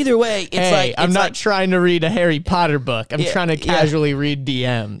 But either way, I'm not trying to read a Harry Potter book. I'm trying to casually read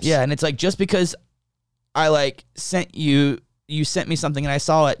DMs. Yeah, and it's like, just because I like sent you sent me something and I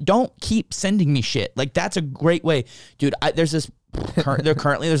saw it, don't keep sending me shit. Like that's a great way. Dude, there's this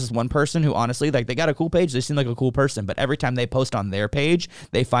Currently there's this one person who honestly, like, they got a cool page. They seem like a cool person, but every time they post on their page,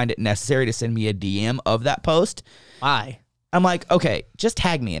 they find it necessary to send me a DM of that post. Why? I'm like, okay, just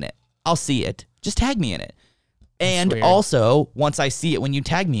tag me in it. I'll see it. Just tag me in it. And weird. also, once I see it, when you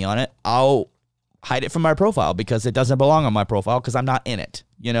tag me on it, I'll hide it from my profile because it doesn't belong on my profile because I'm not in it,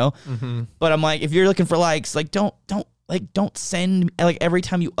 you know? Mm-hmm. But I'm like, if you're looking for likes, like, don't send, like, every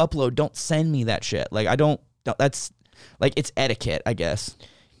time you upload, don't send me that shit. Like, that's, like, it's etiquette, I guess.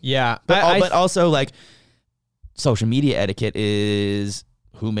 Yeah. But also, like, social media etiquette is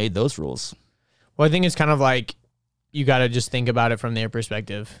who made those rules. Well, I think it's kind of like you got to just think about it from their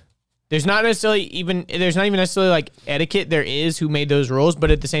perspective. There's not even necessarily like etiquette. There is who made those rules, but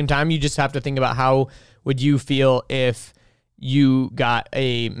at the same time, you just have to think about how would you feel if you got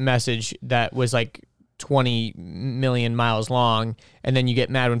a message that was like 20 million miles long, and then you get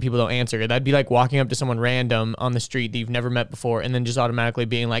mad when people don't answer. That'd be like walking up to someone random on the street that you've never met before, and then just automatically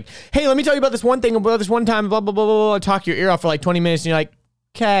being like, "Hey, let me tell you about this one thing about this one time." Blah blah blah blah blah. Talk your ear off for like 20 minutes, and you're like,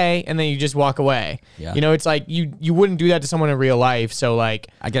 "Okay," and then you just walk away. Yeah. You know, it's like you wouldn't do that to someone in real life. So like,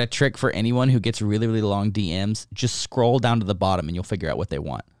 I got a trick for anyone who gets really, really long DMs. Just scroll down to the bottom and you'll figure out what they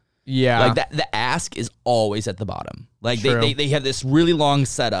want. yeah, Like that, the ask is always at the bottom. Like True. they have this really long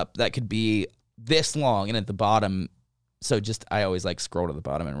setup that could be this long, and at the bottom. So just I always like scroll to the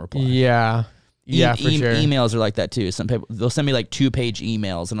bottom and reply. Yeah, yeah, for sure. Emails are like that too. Some people they'll send me like 2-page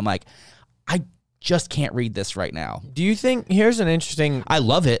emails, and I'm like, I just can't read this right now. Do you think here's an interesting? I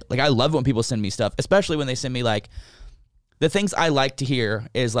love it. Like I love when people send me stuff, especially when they send me like the things I like to hear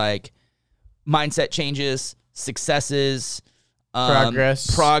is like mindset changes, successes,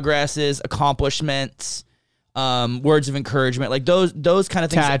 progresses, accomplishments, words of encouragement, like those kind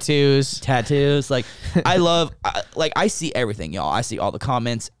of things. Tattoos. Like I see everything, y'all. I see all the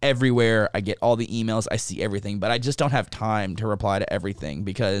comments everywhere. I get all the emails. I see everything, but I just don't have time to reply to everything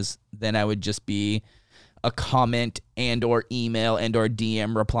because then I would just be a comment and or email and or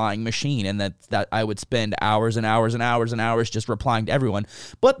DM replying machine, and that I would spend hours and hours and hours and hours just replying to everyone.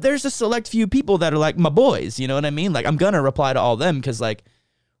 But there's a select few people that are like my boys, you know what I mean? Like I'm gonna reply to all them because like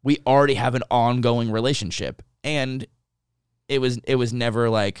we already have an ongoing relationship, and it was never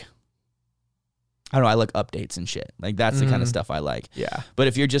like, I don't know, I like updates and shit. Like that's the kind of stuff I like. Yeah. But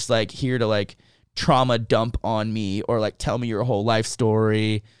if you're just like here to like trauma dump on me or like tell me your whole life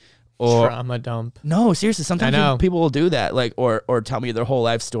story or Trauma dump. no, seriously, sometimes I know. people will do that, like or tell me their whole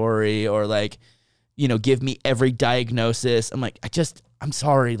life story or like, you know, give me every diagnosis. I'm like, I'm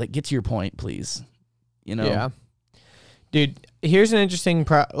sorry, like get to your point, please. You know? Yeah. Dude, here's an interesting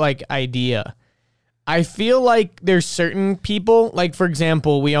idea. I feel like there's certain people, like for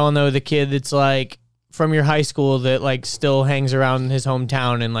example, we all know the kid that's like from your high school that like still hangs around his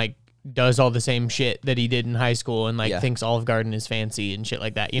hometown and like does all the same shit that he did in high school and like thinks Olive Garden is fancy and shit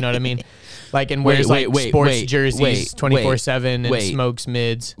like that. You know what I mean? Like and wears sports jerseys 24/7 and smokes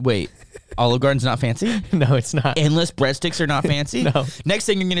mids. Wait, Olive Garden's not fancy? No, it's not. Endless breadsticks are not fancy? No. Next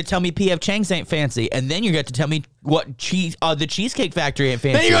thing you're going to tell me P.F. Chang's ain't fancy, and then you're going to tell me what the Cheesecake Factory ain't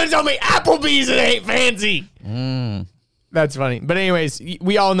fancy. Then you're going to tell me Applebee's it ain't fancy. That's funny. But anyways,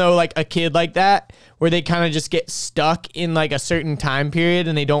 we all know like a kid like that where they kind of just get stuck in like a certain time period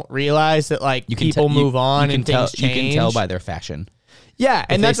and they don't realize that like people move on and things change. You can tell by their fashion. Yeah,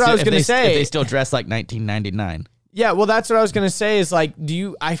 and that's what I was going to say. If they still dress like 1999. Yeah, well, that's what I was going to say is like,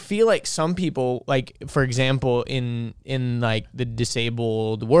 I feel like some people, like, for example, in like the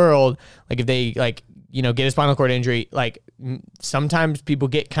disabled world, like if they like, you know, get a spinal cord injury, like sometimes people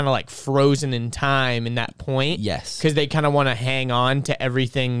get kind of like frozen in time in that point. Yes. Because they kind of want to hang on to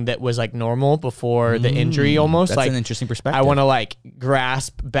everything that was like normal before the injury almost. That's like an interesting perspective. I want to like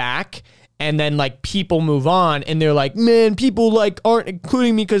grasp back. And then like people move on and they're like, man, people like aren't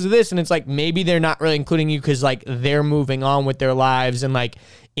including me because of this. And it's like, maybe they're not really including you because like they're moving on with their lives and like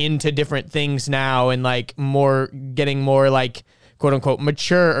into different things now and like getting more like quote unquote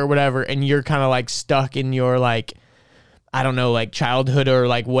mature or whatever. And you're kind of like stuck in your like, I don't know, like childhood or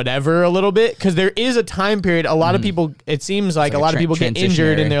like whatever a little bit. Cause there is a time period. A lot of people, it seems like a lot of people get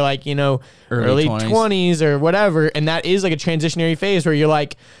injured and they're like, you know, early 20s or whatever. And that is like a transitionary phase where you're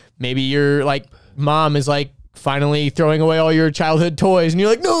like, maybe your like mom is like finally throwing away all your childhood toys and you're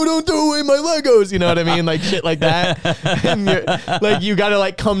like, no, don't throw away my Legos. You know what I mean? Like shit like that. And you're like, you got to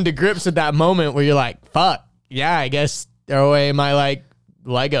like come to grips with that moment where you're like, fuck yeah, I guess throw away my like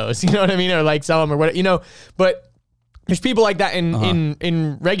Legos, you know what I mean? Or like sell them or whatever, you know, but there's people like that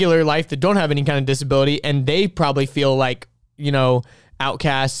in regular life that don't have any kind of disability and they probably feel like, you know,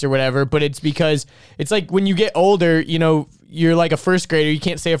 outcasts or whatever, but it's because it's like when you get older, you know, you're like a first grader, you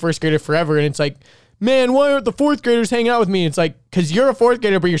can't stay a first grader forever. And it's like, man, why aren't the fourth graders hanging out with me? It's like, because you're a fourth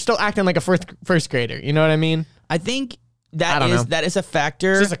grader, but you're still acting like a first grader. You know what I mean? I think I don't know. that is a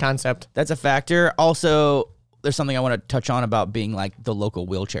factor. It's just a concept. That's a factor. Also, there's something I want to touch on about being like the local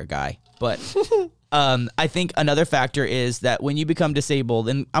wheelchair guy. But I think another factor is that when you become disabled,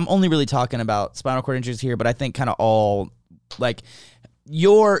 and I'm only really talking about spinal cord injuries here, but I think kind of all like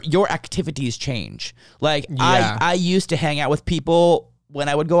your activities change. Like I used to hang out with people when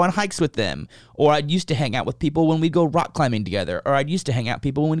I would go on hikes with them, or I'd used to hang out with people when we'd go rock climbing together, or I'd used to hang out with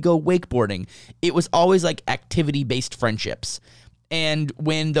people when we'd go wakeboarding. It was always like activity-based friendships. And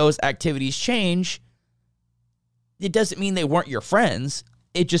when those activities change, it doesn't mean they weren't your friends.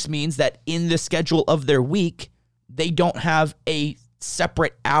 It just means that in the schedule of their week, they don't have a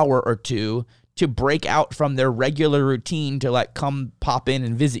separate hour or two to break out from their regular routine to like come pop in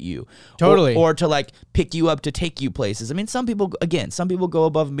and visit you. Totally. Or to like pick you up to take you places. I mean, some people go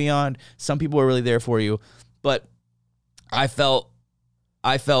above and beyond. Some people are really there for you. But I felt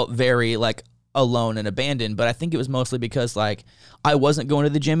very like alone and abandoned, but I think it was mostly because like I wasn't going to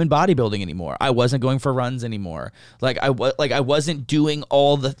the gym and bodybuilding anymore. I wasn't going for runs anymore. Like I wasn't doing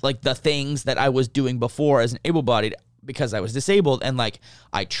all the like the things that I was doing before as an able-bodied because I was disabled. And like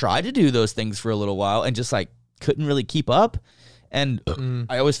I tried to do those things for a little while and just like couldn't really keep up. And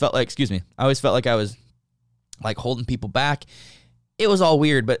I always felt like I was like holding people back. It was all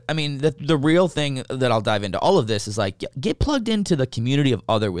weird, but I mean, the real thing that I'll dive into all of this is like get plugged into the community of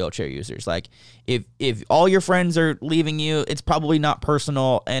other wheelchair users. Like if all your friends are leaving you, it's probably not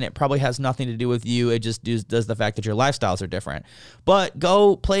personal and it probably has nothing to do with you. It just does the fact that your lifestyles are different. But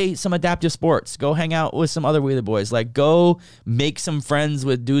go play some adaptive sports. Go hang out with some other wheelie boys. Like go make some friends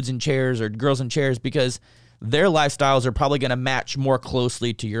with dudes in chairs or girls in chairs because their lifestyles are probably going to match more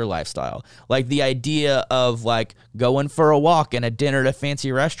closely to your lifestyle. Like the idea of like going for a walk and a dinner at a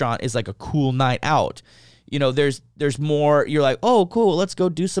fancy restaurant is like a cool night out. You know, there's more, you're like, oh, cool, let's go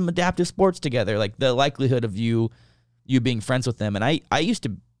do some adaptive sports together. Like the likelihood of you being friends with them. And I used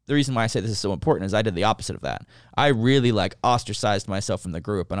to, the reason why I say this is so important is I did the opposite of that. I really like ostracized myself from the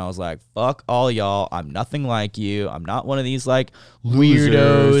group and I was like, fuck all y'all. I'm nothing like you. I'm not one of these like losers.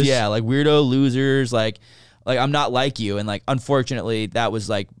 Weirdos. Yeah, like weirdo losers. Like I'm not like you. And like, unfortunately, that was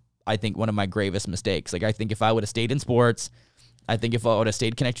like, I think one of my gravest mistakes. Like, I think if I would have stayed in sports, I think if I would have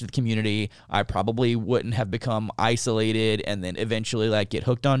stayed connected to the community, I probably wouldn't have become isolated and then eventually like get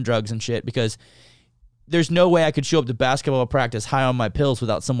hooked on drugs and shit because there's no way I could show up to basketball practice high on my pills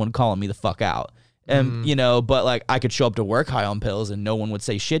without someone calling me the fuck out. And, you know, but like I could show up to work high on pills and no one would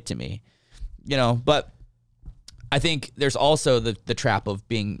say shit to me, you know, but I think there's also the trap of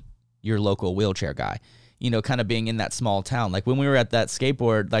being your local wheelchair guy. You know, kind of being in that small town. Like when we were at that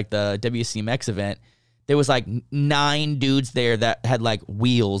skateboard, like the WCMX event, there was like 9 dudes there that had like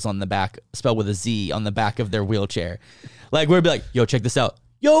wheels on the back, spelled with a Z on the back of their wheelchair. Like we'd be like, yo, check this out.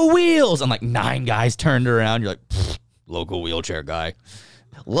 Yo, wheels. And like 9 guys turned around. You're like, local wheelchair guy.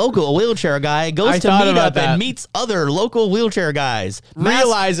 Local wheelchair guy goes to meet up and meets other local wheelchair guys.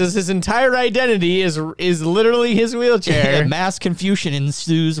 Realizes his entire identity is literally his wheelchair. Mass confusion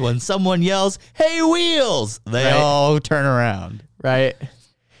ensues when someone yells, "Hey, wheels!" They all turn around. Right.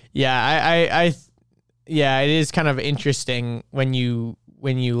 Yeah, yeah, it is kind of interesting when you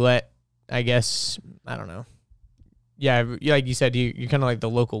let, I guess, I don't know. Yeah, like you said, you're kind of like the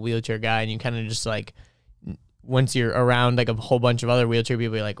local wheelchair guy, and you kind of just like, once you're around like a whole bunch of other wheelchair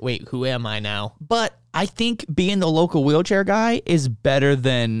people, you're like, wait, who am I now? But I think being the local wheelchair guy is better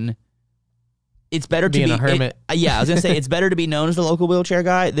than... It's better being to be... a hermit. Yeah, I was going to say, it's better to be known as the local wheelchair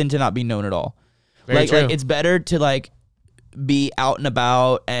guy than to not be known at all. Very true. Like, it's better to like be out and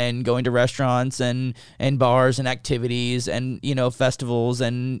about and going to restaurants and bars and activities and, you know, festivals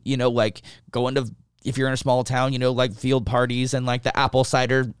and, you know, like going to... If you're in a small town, you know, like field parties and like the apple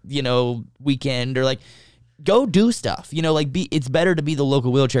cider, you know, weekend or like... Go do stuff, you know, like it's better to be the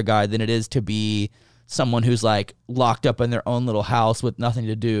local wheelchair guy than it is to be someone who's like locked up in their own little house with nothing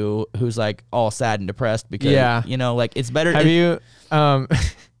to do, who's like all sad and depressed because, you know, like it's better. Have you, do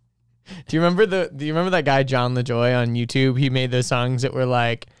you remember that guy, John LaJoy on YouTube? He made those songs that were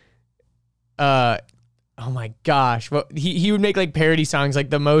like, oh my gosh. Well, he would make like parody songs. Like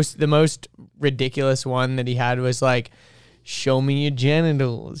the most ridiculous one that he had was like, show me your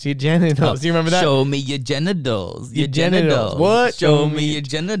genitals. Your genitals. Do you remember that? Show me your genitals. Your genitals. What? Show me your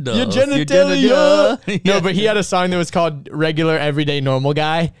genitals. Your genitalia. No, but he had a song that was called Regular Everyday Normal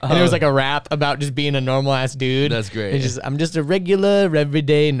Guy. And it was like a rap about just being a normal ass dude. That's great. It's just, I'm just a regular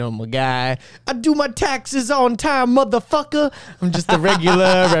everyday normal guy. I do my taxes on time, motherfucker. I'm just a regular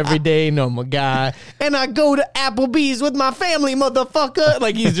everyday normal guy. And I go to Applebee's with my family, motherfucker.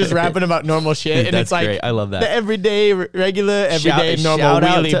 Like he's just rapping about normal shit. And That's it's like great. I love that. the everyday, regular, everyday normal shout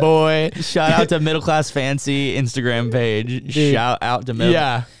out wheelie to- boy. Shout out to Middle Class Fancy Instagram page. Dude. Shout out to Middle.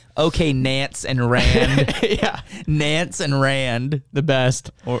 Yeah. Okay, Nance and Rand. Yeah. Nance and Rand. The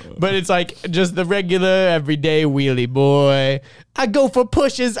best. But it's like just the regular everyday wheelie boy. I go for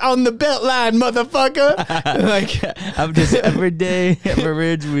pushes on the belt line, motherfucker. Like I'm just everyday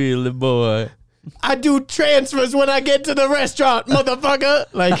average wheelie boy. I do transfers when I get to the restaurant, motherfucker.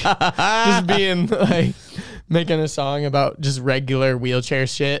 Like just being like making a song about just regular wheelchair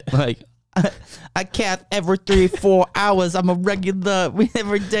shit. Like I cath every 3-4 hours. I'm a regular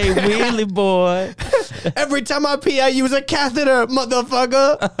everyday wheelie boy. Every time I pee, I use a catheter,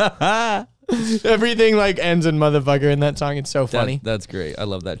 motherfucker. Everything like ends in motherfucker in that song. It's so funny. That's great. I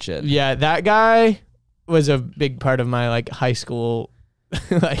love that shit. Yeah, that guy was a big part of my like high school.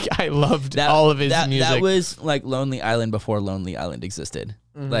 Like I loved all of his music. That was like Lonely Island before Lonely Island existed.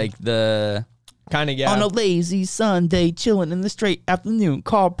 Like the kind of, yeah. on a lazy Sunday, chilling in the straight afternoon,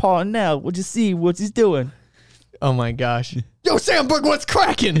 car parting out. Would you see what he's doing? Oh my gosh. Yo, Sandberg, what's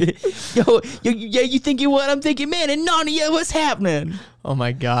cracking? You thinking what I'm thinking, man? And Narnia, what's happening? Oh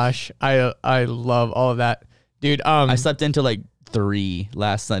my gosh. I love all of that. Dude, I slept into like 3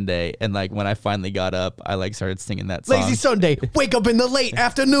 last Sunday, and like when I finally got up, I like started singing that song. Lazy Sunday, wake up in the late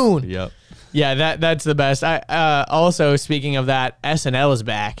afternoon. Yep. Yeah, that's the best. I also, speaking of that, SNL is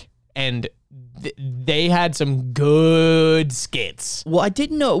back, and they had some good skits. Well, I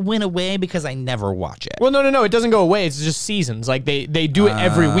didn't know it went away because I never watch it. Well, no, it doesn't go away. It's just seasons. Like they do it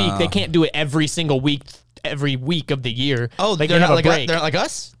every week. They can't do it every single week, every week of the year. Oh, like they're not like break. they're not like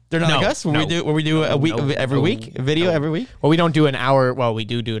us. They're not No, like us. Where no. we do a week every no, week, a video every week. Well, we don't do an hour. Well, we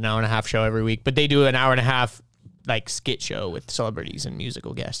do an hour and a half show every week, but they do an hour and a half like skit show with celebrities and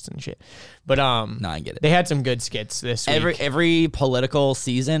musical guests and shit. But No, I get it. they had some good skits this week. Every political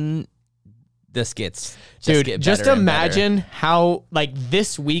season, the skits Dude, get just better and imagine how like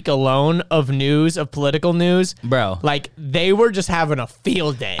this week alone of political news, bro. like they were just having a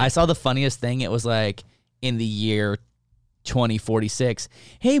field day. I saw the funniest thing. It was like in the year 2046.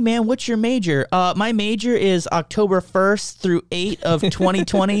 Hey man, what's your major? My major is October 1st through 8 of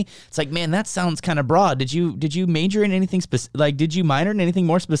 2020. It's like, man, that sounds kind of broad. Did you major in anything specific? Like, did you minor in anything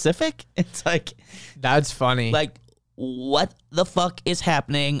more specific? It's like, That's funny. like, what the fuck is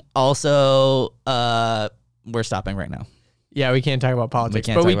happening? Also, we're stopping right now. Yeah, we can't talk about politics,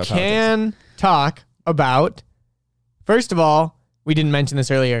 can't but talk we about can talk about, first of all, we didn't mention this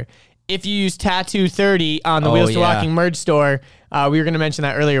earlier. If you use Tattoo 30 on the Oh, Wheels to yeah. Walking merch store, we were going to mention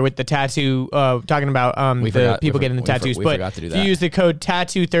that earlier with the tattoo, talking about the people getting the tattoos. We But forgot to do if that. you use the code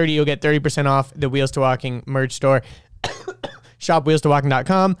Tattoo30, you'll get 30% off the Wheels to Walking merch store. Shop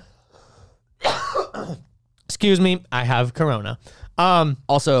wheelstowalking.com. Excuse me, I have corona.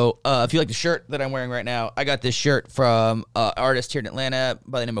 Also, if you like the shirt that I'm wearing right now, I got this shirt from artist here in Atlanta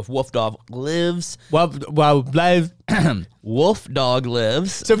by the name of Wolf Dog Lives. Live. Wolf Dog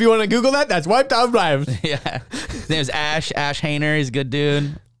Lives. So if you want to Google that, that's Wiped Out Live. Yeah. His name is Ash Hayner. He's a good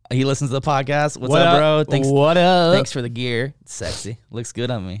dude. He listens to the podcast. What's up, bro? Thanks. What up? Thanks for the gear. It's sexy. Looks good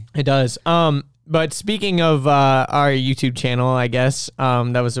on me. It does. But speaking of our YouTube channel, I guess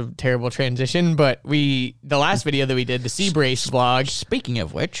that was a terrible transition. But the last video that we did, the Sea Brace vlog, Speaking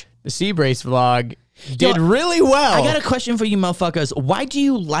of which, the Sea Brace vlog did Yo, really well. I got a question for you motherfuckers. Why do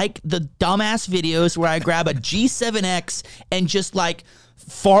you like the dumbass videos where I grab a G7X and just like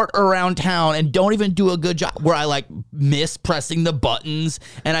fart around town and don't even do a good job, where I like miss pressing the buttons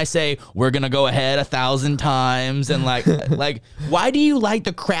and I say, we're gonna go ahead 1,000 times, and like why do you like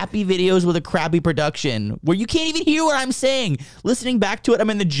the crappy videos with a crappy production where you can't even hear what I'm saying? Listening back to it, I'm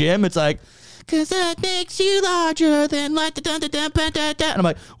in the gym, it's like, cause that makes you larger than like the and I'm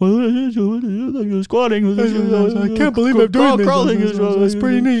like, well, squatting. I can't believe I'm doing this. Crawling It's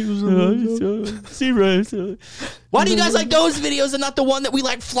pretty neat. Sea race. Why do you guys like those videos and not the one that we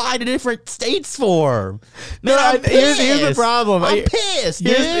like fly to different states for? Man, I'm here's the pissed. problem. I'm pissed,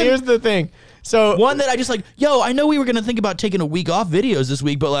 dude. Here's the thing. So One that I just like, yo, I know we were going to think about taking a week off videos this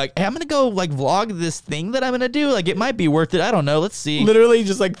week, but like, hey, I'm going to go like vlog this thing that I'm going to do. Like, it might be worth it. I don't know. Let's see. literally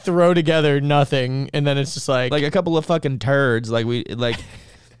just like throw together nothing, and then it's just like Like a couple of fucking turds. Like we, like,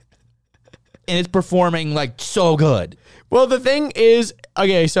 and it's performing like so good. Well, the thing is,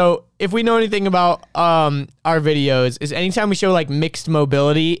 okay, so if we know anything about our videos, is anytime we show like mixed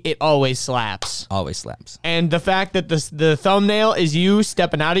mobility, it always slaps. Always slaps. And the fact that the thumbnail is you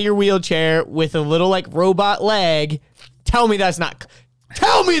stepping out of your wheelchair with a little like robot leg, tell me that's not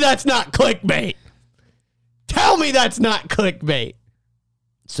clickbait. Tell me that's not clickbait.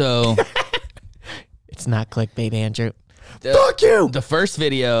 So it's not clickbait, Andrew. Fuck you. The first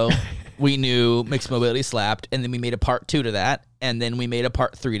video, we knew mixed mobility slapped, and then we made a part 2 to that, and then we made a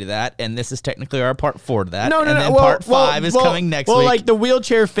part 3 to that, and this is technically our part 4 to that. No. And then part 5 is coming next week. Well, like the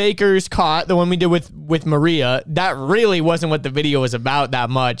wheelchair fakers caught, the one we did with Maria, that really wasn't what the video was about that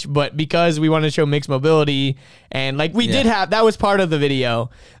much, but because we wanted to show mixed mobility, and like we did have, that was part of the video.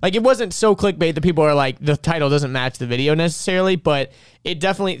 Like it wasn't so clickbait that people are like, the title doesn't match the video necessarily, but it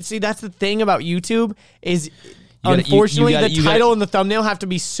definitely, see, that's the thing about YouTube is... Unfortunately, the title and the thumbnail have to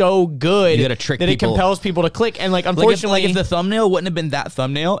be so good that it compels people to click. And like, unfortunately, if the thumbnail wouldn't have been that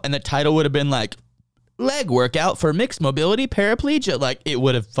thumbnail and the title would have been like leg workout for mixed mobility paraplegia, like it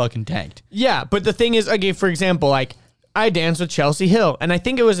would have fucking tanked. Yeah, but the thing is, okay, for example, like I danced with Chelsea Hill, and I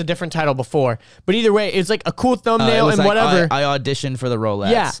think it was a different title before, but either way, it's like a cool thumbnail and like, whatever. I auditioned for the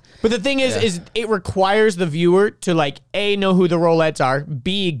rolettes. Yeah, but the thing is it requires the viewer to like A, know who the rolettes are,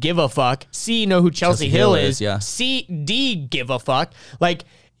 B, give a fuck, C, know who Chelsea Hill is, C, D, give a fuck. Like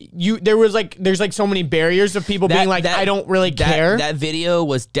there's like so many barriers of people being like, I don't really care. That video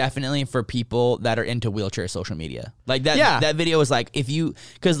was definitely for people that are into wheelchair social media. Like that video was like,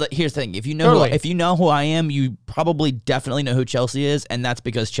 because here's the thing, if you know who I am, you probably definitely know who Chelsea is, and that's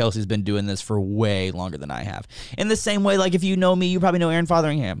because Chelsea's been doing this for way longer than I have. In the same way, like if you know me, you probably know Aaron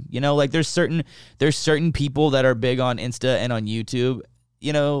Fotheringham. You know, like there's certain people that are big on Insta and on YouTube,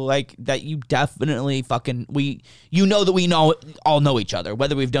 you know, like that you definitely fucking, that we all know each other,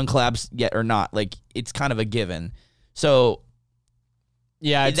 whether we've done collabs yet or not. Like it's kind of a given. So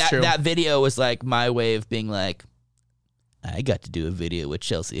yeah, it's true. That video was like my way of being like, I got to do a video with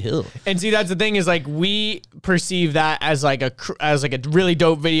Chelsea Hill. And see, that's the thing is like we perceive that as like a really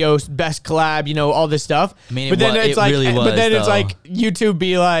dope video, best collab, you know, all this stuff. I mean, but then it's like, really was, but then it's though. like YouTube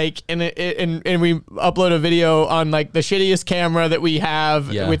be like, and we upload a video on like the shittiest camera that we have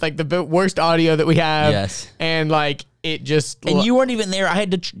with like the worst audio that we have. Yes, and like it just, and you weren't even there. I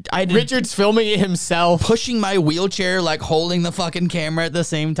had to. Richard's filming it himself, pushing my wheelchair, like holding the fucking camera at the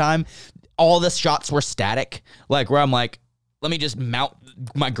same time. All the shots were static, like where I'm like, let me just mount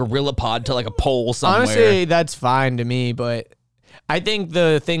my gorilla pod to like a pole somewhere. Honestly, that's fine to me, but I think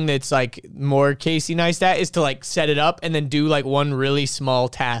the thing that's like more Casey nice at is to like set it up and then do like one really small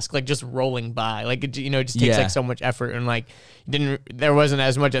task, like just rolling by. Like it, you know, it just takes like so much effort, and like there wasn't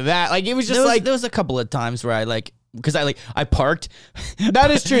as much of that. Like it was just there was a couple of times where I like, because I parked.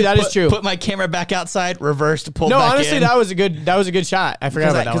 That is true. That is true. Put my camera back outside, reversed, pulled. No, back honestly, in. that was a good shot. I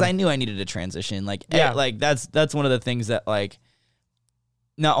forgot about that because I knew I needed to transition. Like like that's one of the things that like,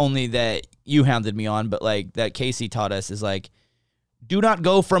 not only that you hounded me on, but like that Casey taught us is like, do not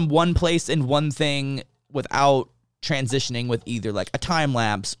go from one place and one thing without transitioning with either like a time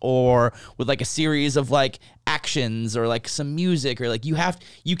lapse or with like a series of like actions or like some music, or like you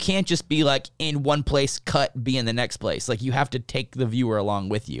can't just be like in one place, cut, be in the next place. Like you have to take the viewer along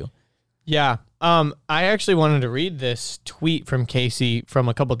with you. Yeah. I actually wanted to read this tweet from Casey from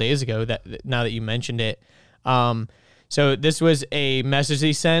a couple days ago, that now that you mentioned it. So this was a message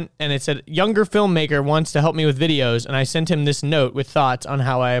he sent, and it said, younger filmmaker wants to help me with videos, and I sent him this note with thoughts on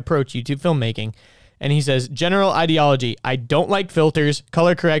how I approach YouTube filmmaking. And he says, general ideology, I don't like filters,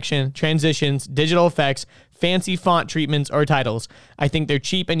 color correction, transitions, digital effects, fancy font treatments, or titles. I think they're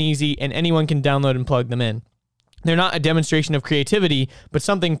cheap and easy, and anyone can download and plug them in. They're not a demonstration of creativity, but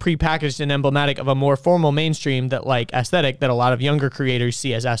something prepackaged and emblematic of a more formal mainstream that like aesthetic that a lot of younger creators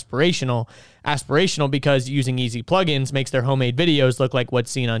see as aspirational. Aspirational because using easy plugins makes their homemade videos look like what's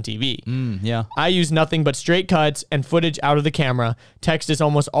seen on TV. Yeah. I use nothing but straight cuts and footage out of the camera. Text is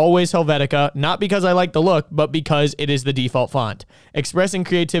almost always Helvetica, not because I like the look, but because it is the default font. Expressing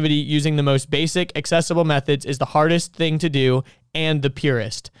creativity using the most basic, accessible methods is the hardest thing to do and the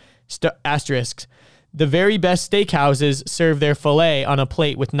purest. Asterisks. The very best steakhouses serve their filet on a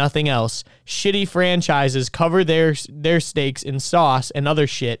plate with nothing else. Shitty franchises cover their steaks in sauce and other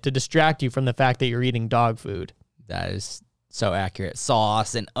shit to distract you from the fact that you're eating dog food. That is so accurate.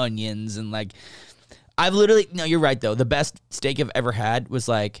 Sauce and onions and like, I've literally, no, you're right though. The best steak I've ever had was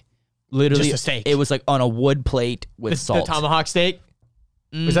like literally just a steak. It was like on a wood plate with salt. The tomahawk steak?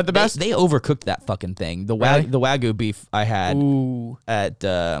 Was that the best? They overcooked that fucking thing. The Wagyu beef I had at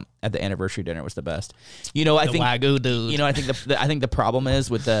the anniversary dinner was the best. You know, I think Wagyu dude. You know, I think the problem is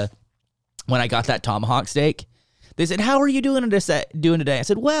with the when I got that tomahawk steak, they said, "How are you doing today?" I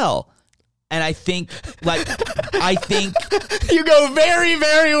said, "Well," and I think You go very,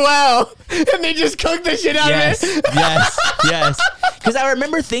 very well, and they just cook the shit out of it. Yes. Because I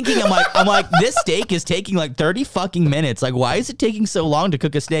remember thinking, I'm like, this steak is taking like 30 fucking minutes. Like, why is it taking so long to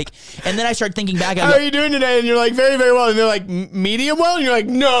cook a steak? And then I started thinking back. How are you doing today? And you're like, very, very well. And they're like, medium well? And you're like,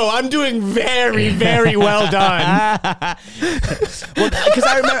 no, I'm doing very, very well done. Well, because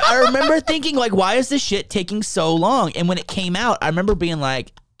I remember thinking, like, why is this shit taking so long? And when it came out, I remember being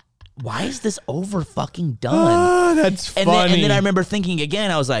like, why is this over fucking done? Oh, that's funny. And then I remember thinking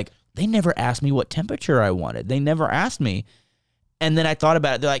again, I was like, they never asked me what temperature I wanted. They never asked me. And then I thought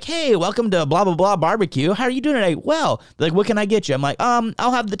about it. They're like, "Hey, welcome to blah, blah, blah barbecue. How are you doing today?" "Well," they're like, "what can I get you?" I'm like,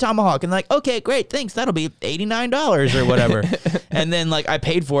 "I'll have the tomahawk." And they're like, "Okay, great. Thanks. That'll be $89 or whatever." And then like I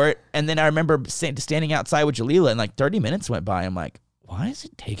paid for it. And then I remember standing outside with Jalila and like 30 minutes went by. I'm like, why is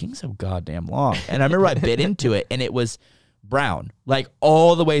it taking so goddamn long? And I remember I bit into it and it was brown, like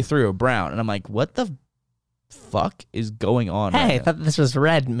all the way through brown. And I'm like, what the fuck is going on? Hey, I thought this was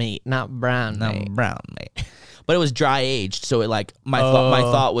red meat, not brown meat. Brown meat. But it was dry aged, so it like my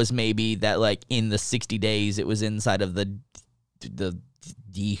thought was maybe that like in the 60 days it was inside of the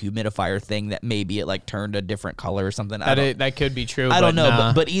dehumidifier thing that maybe it like turned a different color or something. That could be true. I don't know,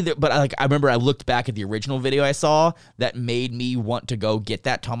 nah. but I remember I looked back at the original video I saw that made me want to go get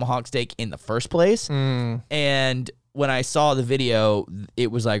that tomahawk steak in the first place. And when I saw the video,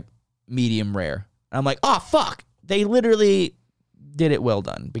 it was like medium rare. I'm like, oh fuck! They literally did it well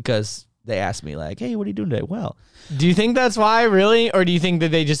done because they asked me like, "Hey, what are you doing today?" Well, do you think that's why, really, or do you think that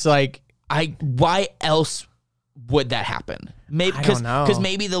they just like why else would that happen? Maybe I don't know. Because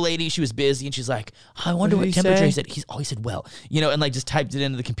maybe the lady, she was busy and she's like, "I wonder what temperature he said." He said, "Well," and like just typed it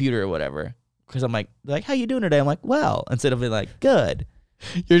into the computer or whatever. Because I'm like, "How you doing today?" I'm like, "Well," instead of being like, "Good."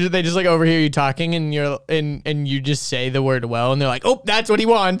 They just like overhear you talking and you just say the word "well" and they're like, "Oh, that's what he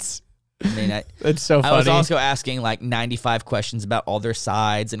wants." I mean, it's so funny. I was also asking like 95 questions about all their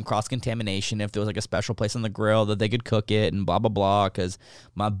sides and cross-contamination, if there was like a special place on the grill that they could cook it and blah, blah, blah, because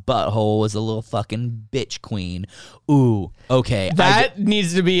my butthole was a little fucking bitch queen. Ooh, okay. That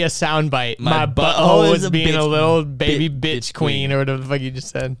needs to be a soundbite. My butthole was being a little baby bitch queen or whatever the fuck you just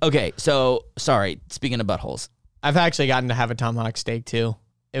said. Okay, so, sorry, speaking of buttholes. I've actually gotten to have a tomahawk steak too.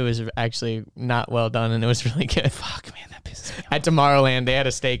 It was actually not well done, and it was really good. Fuck, man, that pisses me off. At Tomorrowland, they had a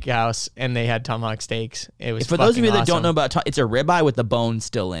steakhouse, and they had tomahawk steaks. It was for those of you that awesome. don't know about it's a ribeye with the bone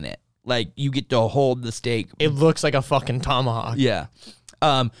still in it. Like, you get to hold the steak. It looks like a fucking tomahawk. Yeah.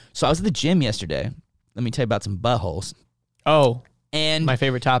 So I was at the gym yesterday. Let me tell you about some buttholes. Oh, and my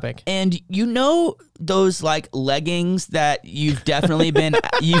favorite topic. And you know those like leggings that you've definitely been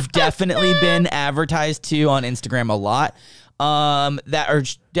advertised to on Instagram a lot. That are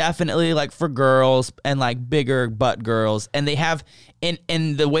definitely like for girls and like bigger butt girls, and they have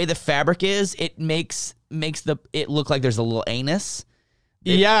in the way the fabric is, it makes it look like there's a little anus.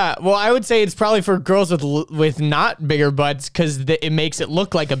 Yeah, well, I would say it's probably for girls with not bigger butts because it makes it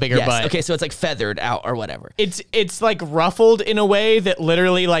look like a bigger butt. Okay, so it's like feathered out or whatever. It's like ruffled in a way that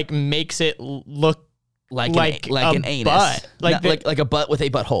literally like makes it look like an anus, butt. like a butt with a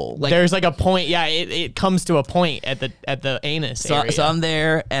butthole. Like, there's like a point. Yeah, it comes to a point at the anus area. So I'm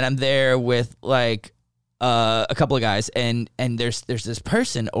there with like a couple of guys, and there's this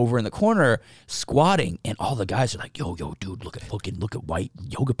person over in the corner squatting, and all the guys are like, yo, dude, look at white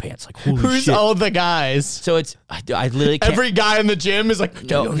yoga pants, like holy Who's shit. all the guys? So it's I literally can't. Every guy in the gym is like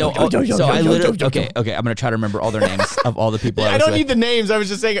So I literally okay, I'm gonna try to remember all their names of all the people. I don't need the names. I was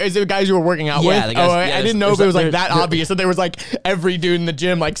just saying, is it guys you were working out with? I didn't know if it was like that obvious that there was like every dude in the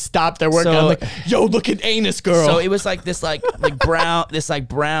gym like stopped their workout. I'm like, yo, look at anus girl. So it was like this like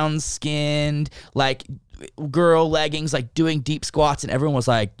brown skinned like girl leggings, like doing deep squats, and everyone was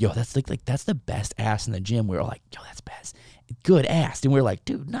like, yo, that's like that's the best ass in the gym. We were like, yo, that's best, good ass. And we were like,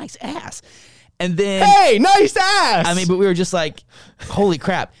 dude, nice ass. And then, hey, nice ass. I mean, but we were just like, holy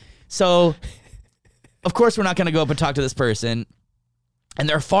crap. So of course we're not gonna go up and talk to this person, and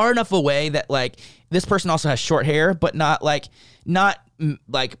they're far enough away that like this person also has short hair, but not like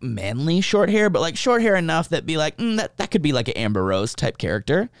manly short hair, but like short hair enough that be like that could be like an Amber Rose type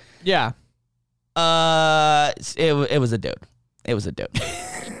character. Yeah. It was a dude. It was a dude.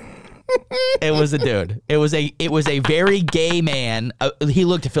 It was a dude. It was a very gay man. He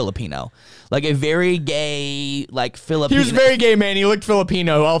looked Filipino, like a very gay, like Filipino. He was very gay, man. He looked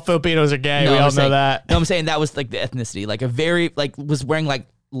Filipino. All Filipinos are gay. We all know that. No, I'm saying that was like the ethnicity, like a very like was wearing like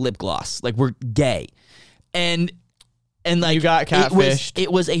lip gloss, like we're gay, and like you got catfished. It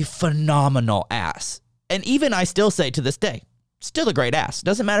was a phenomenal ass, and even I still say to this day, still a great ass.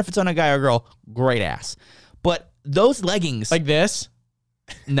 Doesn't matter if it's on a guy or a girl, great ass. But those leggings, Like this?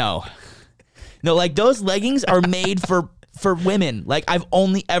 no, like those leggings are made for women. Like I've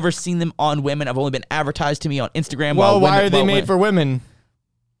only ever seen them on women. I've only been advertised to me on Instagram. Well, why are they made for women?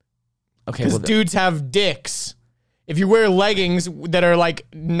 Okay, Because dudes have dicks. If you wear leggings that are like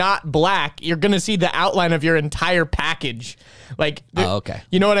not black, you're gonna see the outline of your entire package. Like, okay,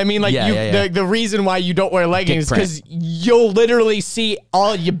 you know what I mean? Like, the reason why you don't wear leggings is because you'll literally see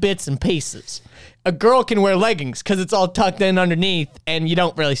all your bits and pieces. A girl can wear leggings because it's all tucked in underneath, and you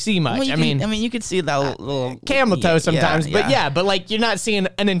don't really see much. Well, I mean, you could see that little camel toe sometimes, but like you're not seeing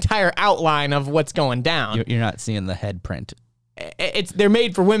an entire outline of what's going down. You're not seeing the head print. They're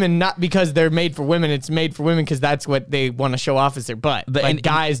made for women, not because they're made for women. It's made for women because that's what they want to show off as their butt. But like,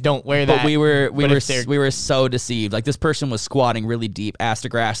 guys don't wear that. But we were so deceived. Like this person was squatting really deep, ass to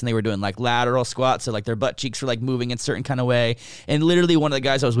grass, and they were doing like lateral squats, so like their butt cheeks were like moving in a certain kind of way. And literally, one of the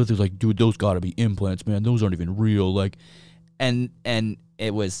guys I was with was like, "Dude, those got to be implants, man. Those aren't even real." Like, and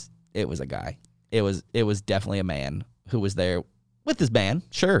it was a guy. It was definitely a man who was there with his band,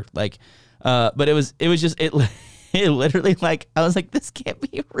 sure. Like, but it was just it. It literally, like, I was like, this can't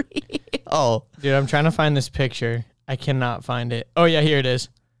be real. Dude, I'm trying to find this picture. I cannot find it. Oh, yeah, here it is.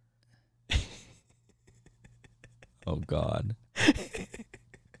 Oh, God.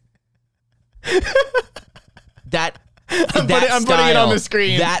 I'm putting it on the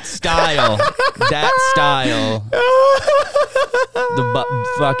screen. That style.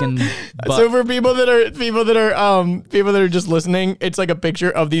 Fucking butt. So for people that are just listening, it's like a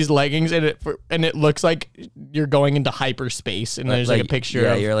picture of these leggings, and it looks like you're going into hyperspace, and there's like a picture.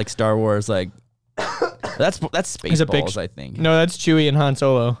 Yeah, you're like Star Wars, like that's Spaceballs, I think. No, that's Chewie and Han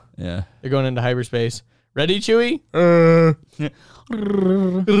Solo. Yeah, they're going into hyperspace. Ready, Chewie?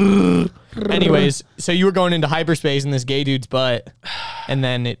 Anyways, so you were going into hyperspace in this gay dude's butt, and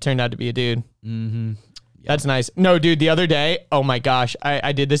then it turned out to be a dude. Mm-hmm. Yep. That's nice. No, dude, the other day, oh my gosh,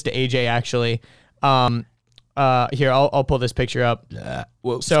 I did this to AJ actually. Here, I'll pull this picture up.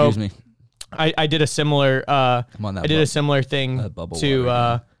 Whoa, excuse me. I did a similar a similar thing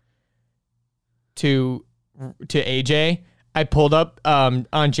to AJ. I pulled up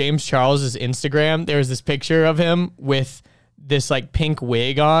on James Charles's Instagram. There was this picture of him with this like pink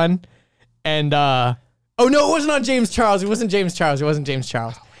wig on, and oh no, it wasn't on James Charles. It wasn't James Charles.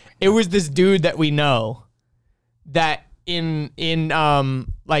 It was this dude that we know that we knew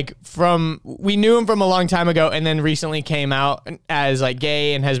him from a long time ago, and then recently came out as like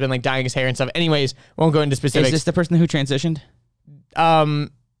gay and has been like dyeing his hair and stuff. Anyways, won't go into specifics. Is this the person who transitioned?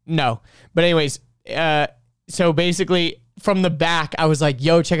 No, but anyways, so basically, from the back, I was like,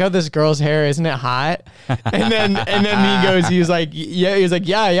 yo, check out this girl's hair. Isn't it hot? And then he was like,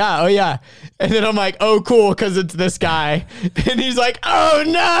 yeah, oh yeah. And then I'm like, oh, cool, because it's this guy. And he's like, oh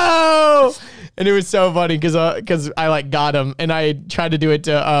no. And it was so funny because I like got him, and I tried to do it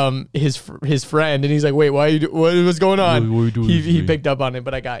to his friend, and he's like, wait, what was going on? He picked up on it,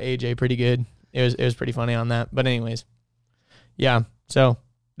 but I got AJ pretty good. It was pretty funny on that. But anyways, yeah. So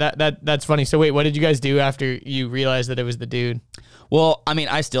that's funny. So wait, what did you guys do after you realized that it was the dude? Well, I mean,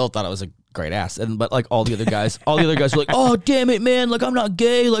 I still thought it was a great ass, but like all the other guys were like, oh damn it, man, like I'm not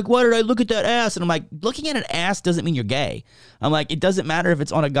gay, like why did I look at that ass? And I'm like, looking at an ass doesn't mean you're gay. I'm like, it doesn't matter if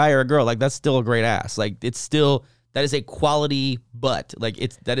it's on a guy or a girl, like that's still a great ass. Like it's still, that is a quality butt. Like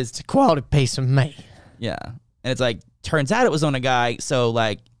it's a quality piece of meat. Yeah. And it's like, turns out it was on a guy, so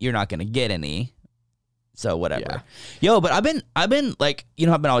like you're not gonna get any. So whatever. Yeah. Yo, but I've been like,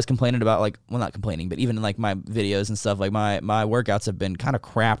 I've been always complaining about like, well, not complaining, but even in like my videos and stuff, like my workouts have been kind of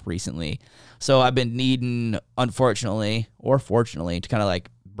crap recently. So I've been needing, unfortunately or fortunately, to kind of like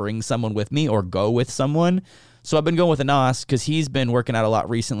bring someone with me or go with someone. So I've been going with Anas because he's been working out a lot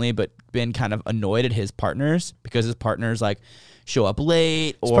recently, but been kind of annoyed at his partners because his partners like show up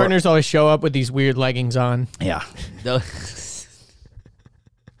late. His partners always show up with these weird leggings on. Yeah.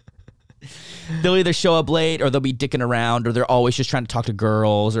 They'll either show up late or they'll be dicking around, or they're always just trying to talk to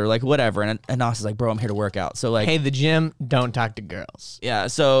girls or like whatever. And Anas is like, bro, I'm here to work out. So like, hey, the gym, don't talk to girls. Yeah.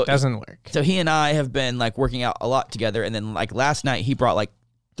 So doesn't work. So he and I have been like working out a lot together. And then like last night he brought like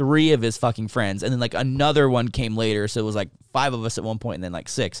 3 of his fucking friends. And then like another one came later. So it was like 5 of us at one point and then like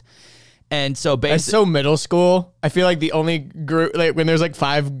 6. And so basically, that's so middle school. I feel like the only group, like when there's like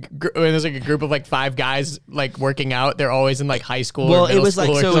a group of like 5 guys like working out, they're always in like high school. Well, or middle it was like,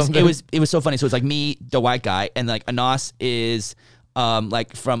 school it was so funny. So it's like me, the white guy, and like Anas is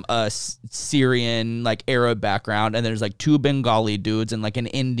like from a Syrian like Arab background, and there's like 2 Bengali dudes and like an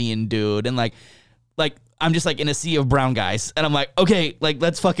Indian dude, and like I'm just like in a sea of brown guys, and I'm like, okay, like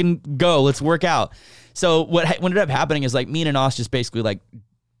let's fucking go, let's work out. So what ended up happening is like me and Anas just basically like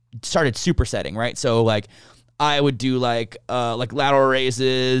started supersetting, right? So like I would do like lateral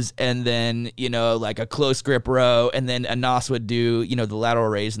raises, and then like a close grip row, and then Anas would do the lateral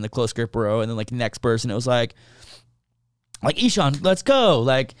raise and the close grip row, and then like the next person it was like Ishan, let's go,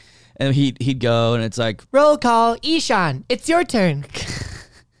 like, and he'd go, and it's like roll call, Ishan, it's your turn.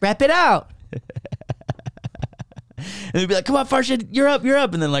 Wrap it out. And they'd be like, come on, Farshid, you're up.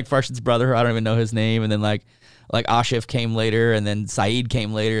 And then like Farshid's brother, I don't even know his name, and then like Ashif came later, and then Saeed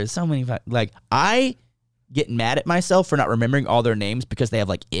came later. So many, like, I get mad at myself for not remembering all their names because they have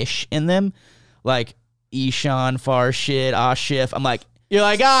like ish in them, like Ishan, Farshid, Ashif. I'm like, you're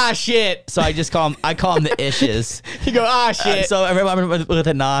like, shit. So I just call them the ishes. You go, shit. So I remember with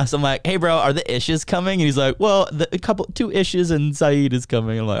Anas, I'm like, hey bro, are the ishes coming? And he's like, well, two ishes and Saeed is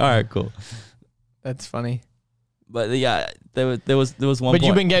coming. I'm like, all right, cool. That's funny. But yeah, there was one. But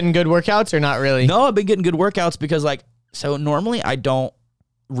you've been getting good workouts or not really? No, I've been getting good workouts because like, so normally I don't.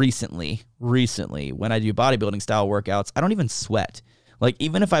 Recently, when I do bodybuilding style workouts, I don't even sweat. Like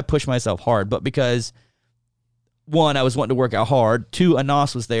even if I push myself hard, but because 1, I was wanting to work out hard. 2,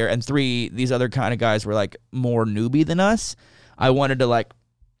 Anas was there, and 3, these other kind of guys were like more newbie than us. I wanted to like,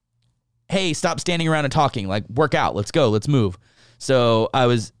 hey, stop standing around and talking. Like work out. Let's go. Let's move. So I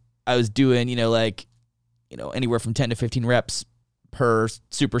was doing anywhere from 10 to 15 reps per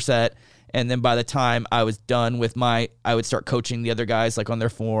superset. And then by the time I was done with I would start coaching the other guys like on their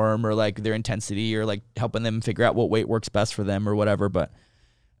form or like their intensity or like helping them figure out what weight works best for them or whatever. But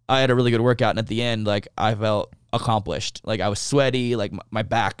I had a really good workout. And at the end, like I felt accomplished. Like I was sweaty. Like my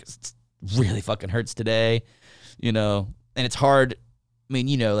back really fucking hurts today, and it's hard. I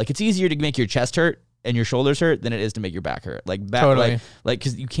mean, like it's easier to make your chest hurt and your shoulders hurt than it is to make your back hurt. Like back, totally. like,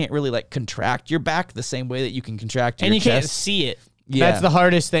 cause you can't really like contract your back the same way that you can contract your chest. And you can't chest. see it. Yeah. That's the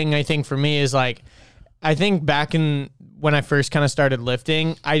hardest thing, I think, for me is like, I think back when I first kind of started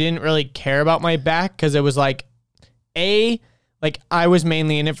lifting, I didn't really care about my back because it was like, like I was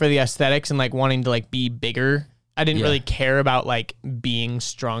mainly in it for the aesthetics and like wanting to like be bigger. I didn't really care about like being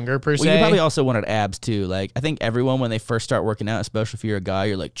stronger per se. Well, you probably also wanted abs too. Like I think everyone when they first start working out, especially if you're a guy,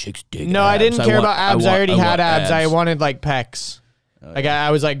 you're like, chicks dig abs. No, I didn't care about abs. I already had abs. I wanted like pecs. Like I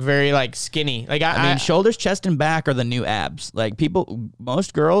was like very like skinny. Like I mean, shoulders, chest, and back are the new abs. Like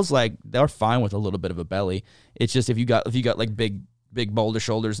most girls, like they're fine with a little bit of a belly. It's just if you got like big boulder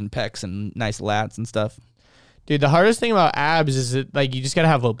shoulders and pecs and nice lats and stuff. Dude, the hardest thing about abs is that like you just gotta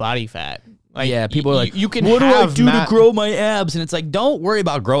have low body fat. Like, yeah, people are like, you can. What do I do to grow my abs? And it's like, don't worry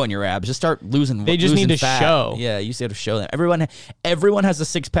about growing your abs. Just start losing. They just need to fat. show. Yeah, you just have to show them. Everyone has a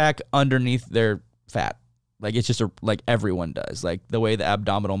 6-pack underneath their fat. Like it's just like everyone does. Like the way the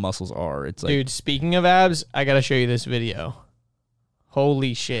abdominal muscles are. It's like, dude, speaking of abs, I gotta show you this video.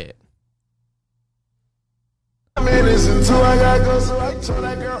 Holy shit. What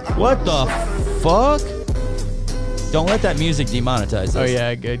the fuck? Don't let that music demonetize us. Oh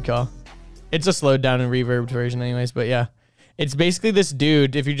yeah, good call. It's a slowed down and reverbed version anyways, but yeah. It's basically this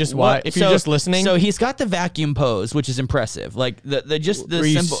dude. If you just just listening, so he's got the vacuum pose, which is impressive. Like the where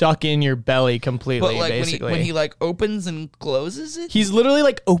you suck in your belly completely. But like basically, when he like opens and closes it, he's literally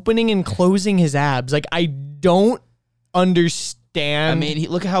like opening and closing his abs. Like I don't understand. I mean,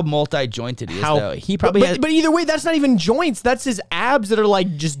 look at how multi-jointed he is. Though he probably, but either way, that's not even joints. That's his abs that are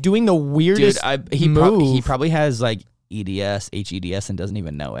like just doing the weirdest move. He probably has like EDS, HEDS, and doesn't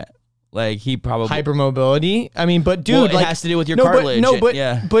even know it. Like he probably hypermobility. I mean, but dude, it has to do with your cartilage.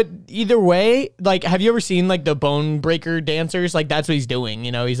 But either way, like, have you ever seen like the bone breaker dancers? Like that's what he's doing.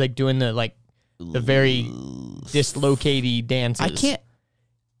 He's like doing the very dislocated dances. I can't.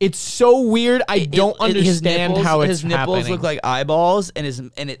 It's so weird. I don't understand how it's his nipples happening. look like eyeballs, and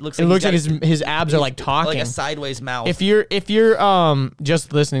it looks like his abs are like talking, like a sideways mouth. If you're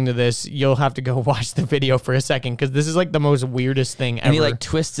just listening to this, you'll have to go watch the video for a second because this is like the most weirdest thing ever. And he like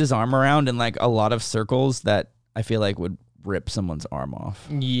twists his arm around in like a lot of circles that I feel like would rip someone's arm off.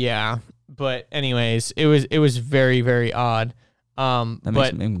 Yeah, but anyways, it was very, very odd. That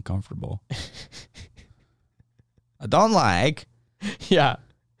makes me uncomfortable. I don't like. Yeah.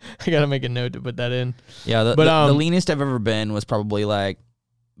 I gotta make a note to put that in. Yeah, the leanest I've ever been was probably like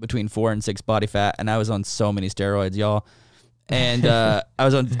between 4 and 6 body fat, and I was on so many steroids, y'all. And I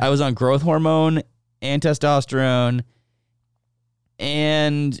was on growth hormone and testosterone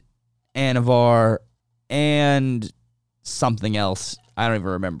and Anavar and something else. I don't even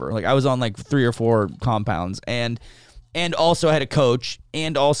remember. Like I was on like 3 or 4 compounds, and also I had a coach,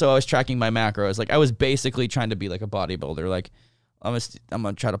 and also I was tracking my macros. Like I was basically trying to be like a bodybuilder. Like I'm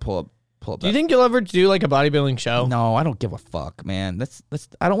gonna try to pull up pull up. Do you think you'll ever do like a bodybuilding show? No, I don't give a fuck, man. That's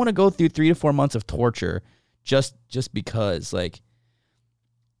I don't want to go through 3 to 4 months of torture just because, like,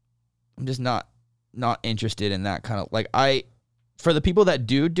 I'm just not interested in that kind of, like, for the people that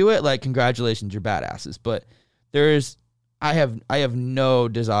do it, like, congratulations, you're badasses. But I have no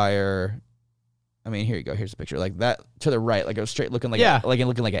desire. I mean, here you go. Here's a picture like that to the right, like I was straight looking like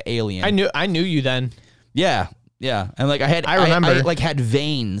looking like an alien. I knew you then. Yeah. And like I remember I like had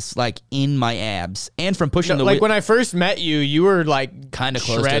veins like in my abs, and from pushing the like when I first met you, you were like kind of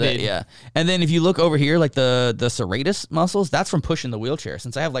close shredded. to that, yeah. And then if you look over here, like the serratus muscles, that's from pushing the wheelchair.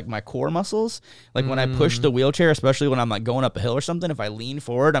 Since I have like my core muscles, like when I push the wheelchair, especially when I'm like going up a hill or something, if I lean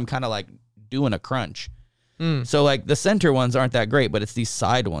forward, I'm kind of like doing a crunch. So like the center ones aren't that great, but it's these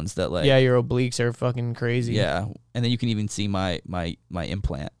side ones that like your obliques are fucking crazy. Yeah, and then you can even see my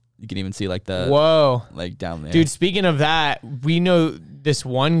implant. You can even see like the like down there. Dude, speaking of that, we know this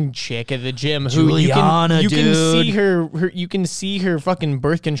one chick at the gym who Juliana, you can see her fucking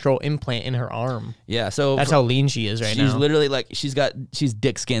birth control implant in her arm. Yeah, so that's how lean she is right now. She's literally like she's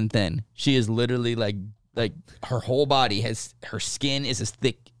dick skin thin. She is literally like her whole body her skin is as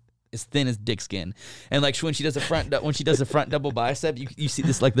thin as dick skin. And like when she does the front double bicep, you see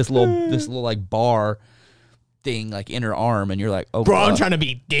this little like bar thing like in her arm, and you're like, oh, bro, I'm trying to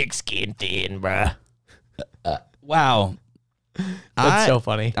be dick skin thin, bro. Wow. That's so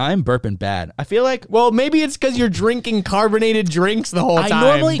funny. I'm burping bad. I feel like, well, maybe it's because you're drinking carbonated drinks the whole time. I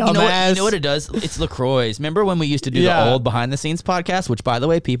normally, you know what it does? It's LaCroix. Remember when we used to do the old behind the scenes podcast? Which, by the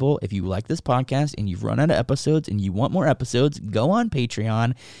way, people, if you like this podcast and you've run out of episodes and you want more episodes, go on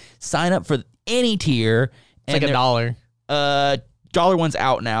Patreon, sign up for any tier. It's like $1. $1 one's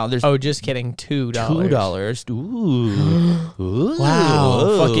out now. There's just kidding. $2. $2. Ooh.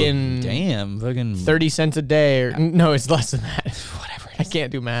 Wow. Fucking 30 cents a day. Or no, it's less than that. Whatever. I can't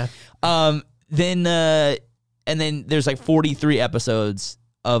do math. Then and then there's like 43 episodes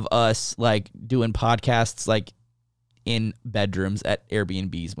of us like doing podcasts like in bedrooms at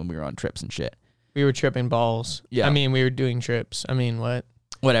Airbnbs when we were on trips and shit. We were tripping balls. Yeah. I mean, we were doing trips. I mean, what?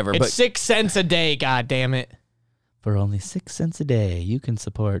 Whatever. It's 6 cents a day. God damn it. For only 6 cents a day, you can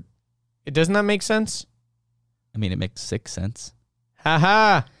support. It doesn't that make sense? I mean, it makes 6 cents.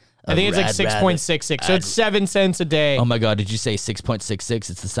 Haha. I think it's like 6.66. So it's 7 cents a day. Oh my God. Did you say 6.66?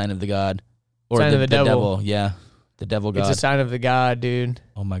 It's the sign of the God. Or sign of the devil. Yeah. The devil God. It's a sign of the God, dude.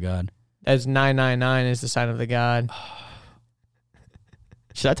 Oh my God. As 999 is the sign of the God.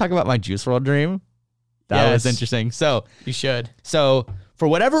 Should I talk about my Juice WRLD dream? That was interesting. So you should. So for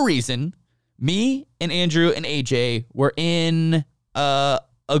whatever reason, me and Andrew and AJ were in a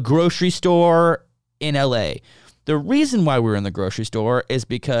grocery store in LA. The reason why we were in the grocery store is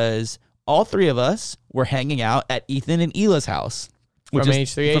because all three of us were hanging out at Ethan and Hila's house. Which from is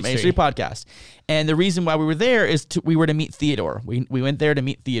H3H3. From H3 Podcast. And the reason why we were there is we were to meet Theodore. We went there to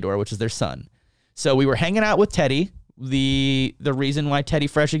meet Theodore, which is their son. So we were hanging out with Teddy. The reason why Teddy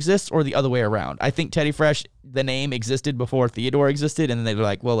Fresh exists, or the other way around. I think Teddy Fresh, the name existed before Theodore existed, and then they were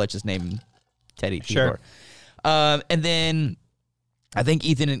like, well, let's just name him Teddy Theodore. And then I think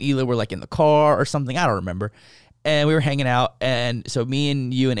Ethan and Hila were like in the car or something. I don't remember. And we were hanging out. And so me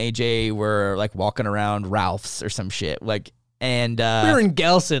and you and AJ were like walking around Ralph's or some shit. Like, and we were in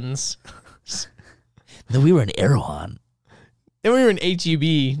Gelson's. Then we were in Erewhon. Then we were in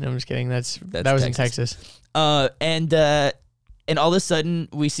HEB. No, I'm just kidding. That was in Texas. And all of a sudden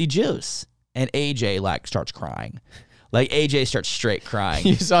we see Juice, and AJ like starts crying. Like AJ starts straight crying.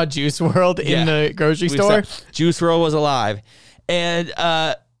 You saw Juice WRLD in the grocery store? Juice WRLD was alive. And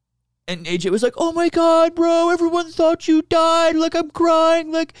AJ was like, "Oh my God, bro, everyone thought you died. Like, I'm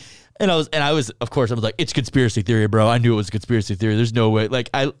crying." Like, and I was, of course, I was like, "It's conspiracy theory, bro. I knew it was a conspiracy theory. There's no way." Like,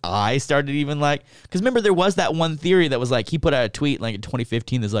 I started even like, because remember there was that one theory that was like, he put out a tweet like in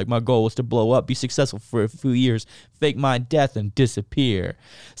 2015 that's like, "My goal was to blow up, be successful for a few years, fake my death, and disappear."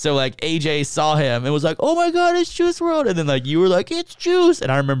 So like AJ saw him and was like, "Oh my God, it's Juice WRLD." And then like you were like, "It's Juice." And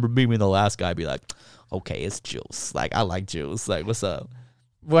I remember being the last guy be like, "Okay, it's Juice. Like, I like Juice. Like, what's up?"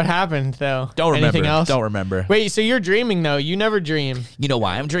 What happened, though? Don't remember. Anything else? Don't remember. Wait, so you're dreaming, though. You never dream. You know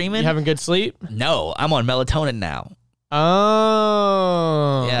why I'm dreaming? You having good sleep? No, I'm on melatonin now.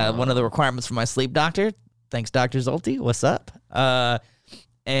 Oh. Yeah, one of the requirements for my sleep doctor. Thanks, Dr. Zolti. What's up?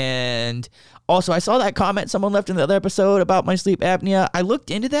 And also, I saw that comment someone left in the other episode about my sleep apnea. I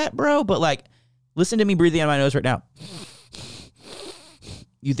looked into that, bro, but like, listen to me breathing out of my nose right now.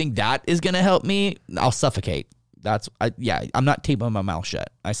 You think that is going to help me? I'll suffocate. I'm not taping my mouth shut.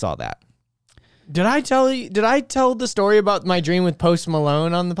 I saw that. Did I tell the story about my dream with Post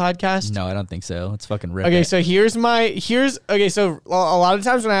Malone on the podcast? No, I don't think so. Let's fucking rip Okay, it. so so a lot of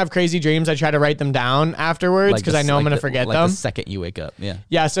times when I have crazy dreams, I try to write them down afterwards because I know I'm going to forget them. The second you wake up. Yeah.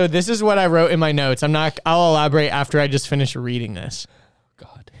 Yeah, so this is what I wrote in my notes. I'll elaborate after I just finish reading this.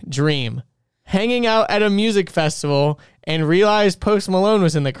 God. Dream. Hanging out at a music festival and realized Post Malone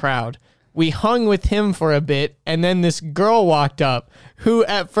was in the crowd. We hung with him for a bit, and then this girl walked up, who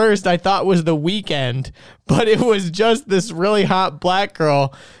at first I thought was The Weeknd, but it was just this really hot black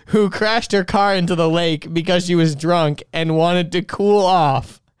girl who crashed her car into the lake because she was drunk and wanted to cool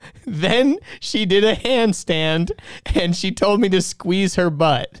off. Then she did a handstand, and she told me to squeeze her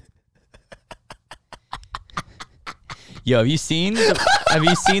butt. Yo, have you seen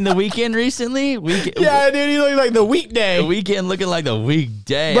The Weeknd recently? Yeah, dude, he looked like The Weekday. The Weeknd looking like the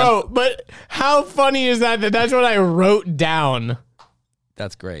weekday. Bro, but how funny is that that's what I wrote down?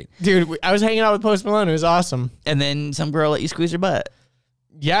 That's great. Dude, I was hanging out with Post Malone. It was awesome. And then some girl let you squeeze her butt.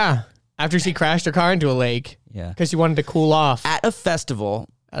 Yeah. After she crashed her car into a lake. Yeah. Because she wanted to cool off. At a festival.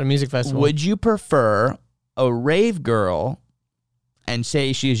 At a music festival. Would you prefer a rave girl and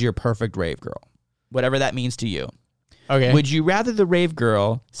say she is your perfect rave girl? Whatever that means to you. Okay. Would you rather the rave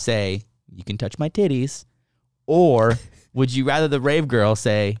girl say, you can touch my titties? Or would you rather the rave girl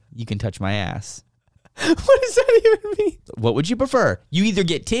say, you can touch my ass? What does that even mean? What would you prefer? You either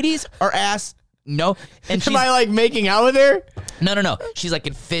get titties or ass. No. And Am I like making out with her? No. She's like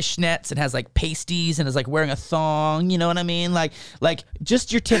in fishnets and has like pasties and is like wearing a thong. You know what I mean? Like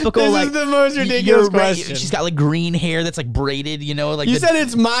just your typical. This like is the most ridiculous question. She's got like green hair that's like braided. You know, like you said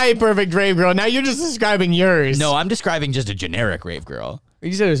it's my perfect rave girl. Now you're just describing yours. No, I'm describing just a generic rave girl.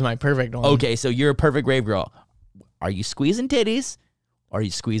 You said it was my perfect one. Okay, so you're a perfect rave girl. Are you squeezing titties or are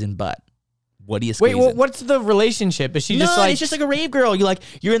you squeezing butt? What are you squeezing? Wait, what's the relationship? Is she just like... it's just like a rave girl.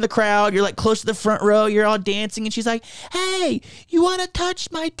 You're in the crowd. You're like close to the front row. You're all dancing, and she's like, "Hey, you want to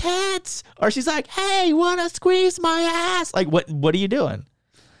touch my tits?" Or she's like, "Hey, you want to squeeze my ass?" Like, what are you doing?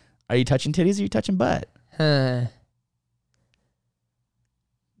 Are you touching titties or are you touching butt? Huh.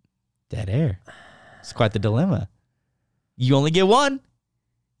 Dead air. It's quite the dilemma. You only get one.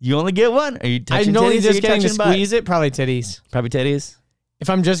 You only get one. Are you touching I'm only titties or are just you getting to touching butt? squeeze it. Probably titties. Probably titties. If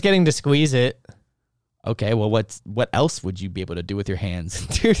I'm just getting to squeeze it. Okay, well, what else would you be able to do with your hands?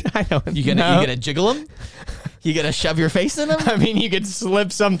 Dude, I don't know. You gonna jiggle them? You gonna shove your face in them? I mean, you could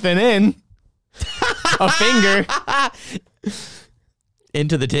slip something in. A finger.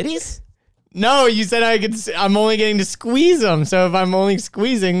 Into the titties? No, you said I'm only getting to squeeze them. So if I'm only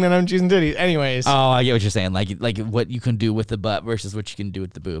squeezing, then I'm choosing titties. Anyways. Oh, I get what you're saying. Like what you can do with the butt versus what you can do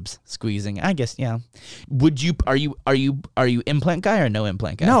with the boobs. Squeezing. I guess, yeah. Are you implant guy or no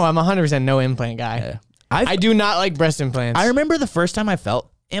implant guy? No, I'm 100% no implant guy. Yeah. I do not like breast implants. I remember the first time I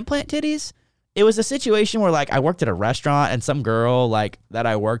felt implant titties. It was a situation where like I worked at a restaurant and some girl like that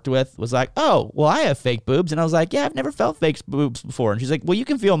I worked with was like, "Oh, well, I have fake boobs." And I was like, "Yeah, I've never felt fake boobs before." And she's like, "Well, you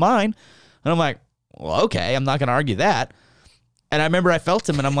can feel mine." And I'm like, "Well, okay, I'm not going to argue that." And I remember I felt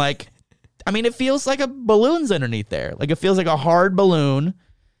them and I'm like, I mean, it feels like a balloon's underneath there. Like it feels like a hard balloon.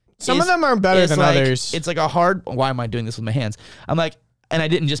 Some of them are better than others. It's like a hard, why am I doing this with my hands? I'm like, and I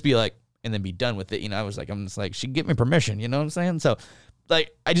didn't just be like, and then be done with it. You know, I'm just like, she give me permission. You know what I'm saying? So like,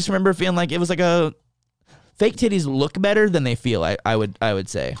 I just remember feeling like it was like a, fake titties look better than they feel. I would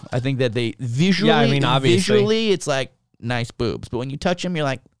say. I think that they visually, yeah, I mean, obviously. Visually it's like nice boobs. But when you touch them, you're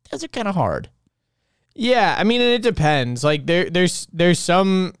like, those are kind of hard. Yeah, I mean, it depends. Like there's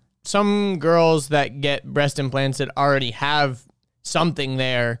some girls that get breast implants that already have something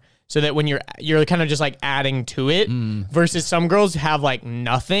there, so that when you're kind of just like adding to it, versus some girls have like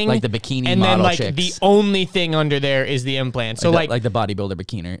nothing, like the bikini and model then like chicks. the only thing under there is the implant. So like the bodybuilder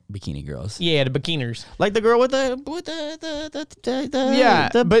bikini girls. Yeah, the bikiners. Like the girl with the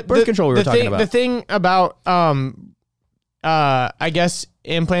birth control we were talking about. The thing about I guess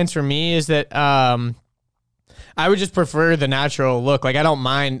implants for me is that I would just prefer the natural look. Like I don't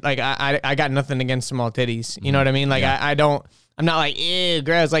mind. Like I got nothing against small titties. You know what I mean? Like yeah. I'm not like, ew,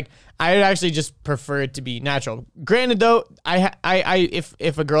 gross. Like I would actually just prefer it to be natural. Granted though,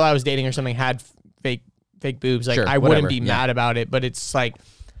 if a girl I was dating or something had fake boobs, like sure, I wouldn't be mad about it. But it's like,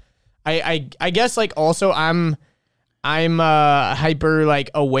 I guess like also I'm hyper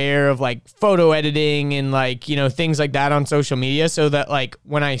like aware of like photo editing and like, you know, things like that on social media. So that like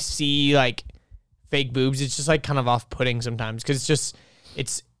when I see like fake boobs, it's just like kind of off-putting sometimes. Cause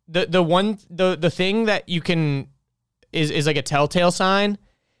it's the thing that you can, is like a telltale sign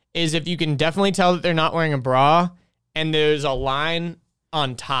is if you can definitely tell that they're not wearing a bra and there's a line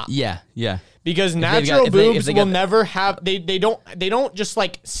on top. Yeah, yeah. Because natural boobs will never have they don't just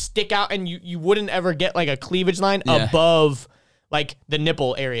like stick out, and you wouldn't ever get like a cleavage line above like the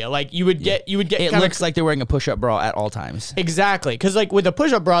nipple area. Like you would get it looks like they're wearing a push-up bra at all times. Exactly. Because like with a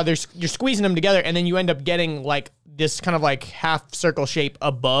push-up bra, you're squeezing them together, and then you end up getting like this kind of like half circle shape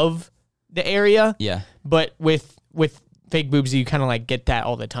above the area. Yeah. But with fake boobs, you kind of like get that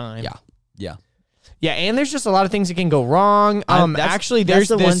all the time. Yeah. Yeah. Yeah, and there's just a lot of things that can go wrong. Actually, there's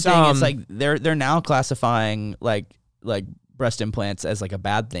the this, one thing. It's like they're now classifying like breast implants as like a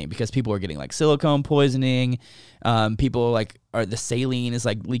bad thing because people are getting like silicone poisoning. People like the saline is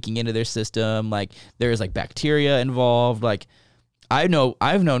like leaking into their system. Like there's like bacteria involved. Like I've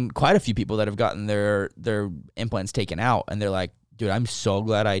known quite a few people that have gotten their implants taken out, and they're like, dude, I'm so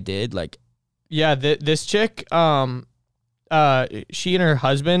glad I did. Like, yeah, this chick, she and her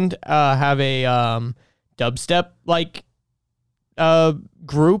husband have a dubstep like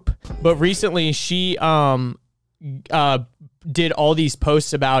group, but recently she did all these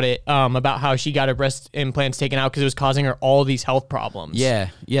posts about it, about how she got her breast implants taken out because it was causing her all these health problems. Yeah,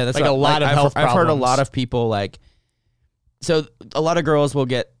 that's like a lot of health problems. I've heard a lot of people like, so a lot of girls will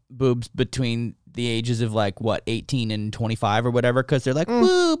get boobs between the ages of like 18 and 25 or whatever, because they're like,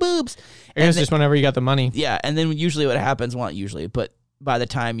 woo, boobs. And it's just whenever you got the money. Yeah, and then usually what happens, well, not usually, but by the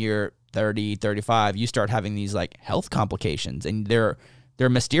time you're 30, 35, you start having these like health complications, and they're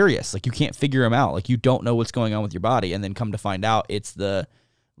mysterious. Like you can't figure them out. Like you don't know what's going on with your body, and then come to find out it's the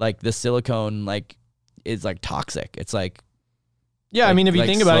silicone like is like toxic. It's like, yeah, I mean, if you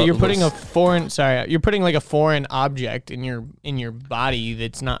think about it, you're putting you're putting like a foreign object in your body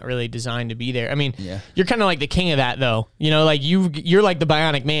that's not really designed to be there. I mean, you're kind of like the king of that, though. You know, like you're like the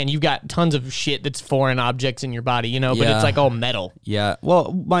Bionic Man. You've got tons of shit that's foreign objects in your body. You know, but it's like all metal. Yeah.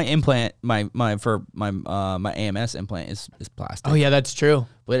 Well, my implant, my AMS implant is plastic. Oh yeah, that's true.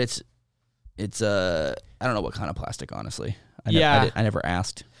 But it's I don't know what kind of plastic, honestly. I never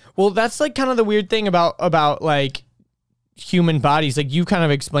asked. Well, that's like kind of the weird thing about like human bodies. Like you kind of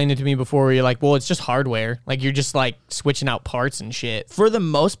explained it to me before, where you're like, well, it's just hardware. Like you're just like switching out parts and shit. For the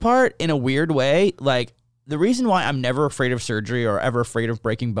most part, in a weird way, like the reason why I'm never afraid of surgery or ever afraid of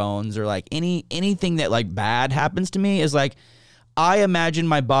breaking bones or like anything that like bad happens to me is like, I imagine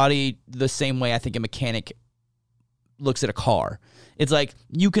my body the same way I think a mechanic looks at a car. It's like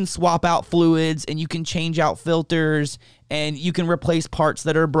you can swap out fluids and you can change out filters and you can replace parts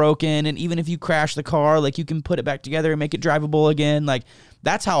that are broken. And even if you crash the car, like you can put it back together and make it drivable again. Like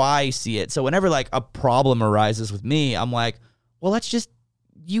that's how I see it. So whenever like a problem arises with me, I'm like, well, let's just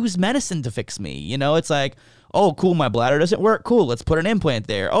use medicine to fix me. You know, it's like, oh, cool, my bladder doesn't work. Cool, let's put an implant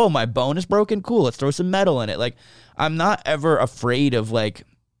there. Oh, my bone is broken. Cool, let's throw some metal in it. Like I'm not ever afraid of like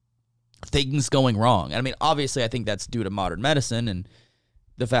things going wrong. I mean, obviously, I think that's due to modern medicine and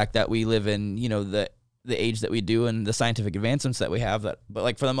the fact that we live in, you know, the age that we do and the scientific advancements that we have. But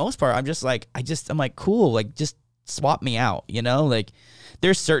like for the most part, I'm just like, I'm like, cool, like just swap me out, you know? Like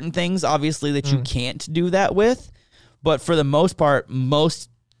there's certain things obviously that you can't do that with, but for the most part, most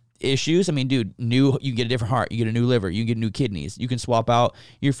issues, I mean, dude, you can get a different heart, you get a new liver, you can get new kidneys, you can swap out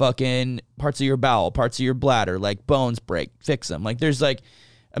your fucking parts of your bowel, parts of your bladder, like bones break, fix them. Like there's like,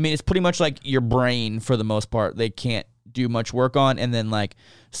 I mean, it's pretty much like your brain for the most part, they can't do much work on, and then like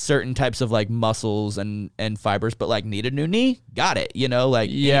certain types of like muscles and fibers, but like need a new knee, got it, you know, like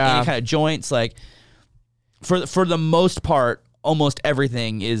any kind of joints, like for the most part, almost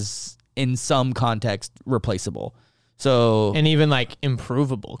everything is in some context replaceable. So and even like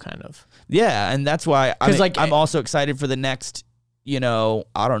improvable kind of. Yeah, and that's why I'm also excited for the next, you know,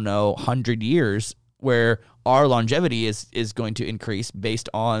 I don't know, 100 years where our longevity is going to increase based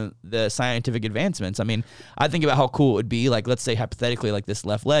on the scientific advancements. I mean, I think about how cool it would be, like, let's say hypothetically, like this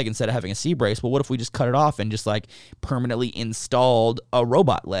left leg, instead of having a C brace, well, what if we just cut it off and just like permanently installed a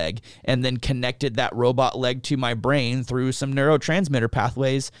robot leg and then connected that robot leg to my brain through some neurotransmitter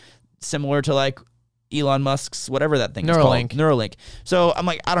pathways similar to like Elon Musk's, whatever that thing is called. Neuralink. So I'm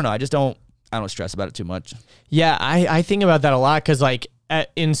like, I don't know. I don't stress about it too much. Yeah, I think about that a lot because like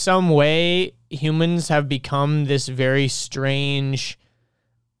in some way, humans have become this very strange,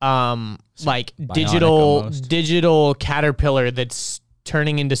 like digital caterpillar that's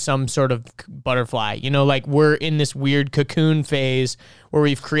turning into some sort of butterfly. You know, like we're in this weird cocoon phase where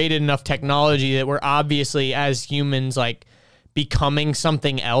we've created enough technology that we're obviously as humans like becoming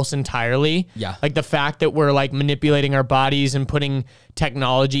something else entirely. Yeah. Like the fact that we're like manipulating our bodies and putting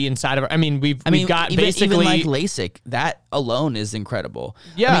technology inside of our, we've got basically even like LASIK, that alone is incredible.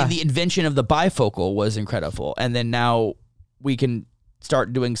 Yeah. I mean, the invention of the bifocal was incredible. And then now we can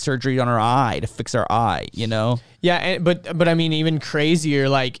start doing surgery on our eye to fix our eye, you know? Yeah, but I mean, even crazier,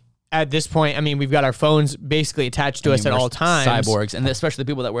 like at this point, I mean, we've got our phones basically attached to us at all times. Cyborgs, and especially the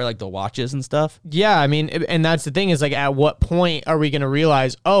people that wear like the watches and stuff. Yeah, I mean, and that's the thing is like, at what point are we going to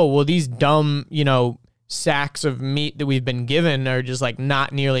realize, oh, well, these dumb, you know, sacks of meat that we've been given are just like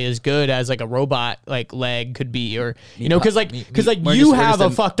not nearly as good as like a robot like leg could be, or you know, because you have a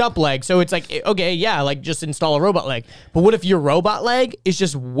fucked up leg, so it's like, okay, yeah, like just install a robot leg. But what if your robot leg is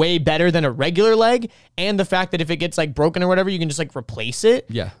just way better than a regular leg, and the fact that if it gets like broken or whatever, you can just like replace it?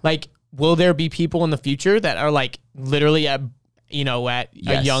 Yeah. Like, will there be people in the future that are like literally at a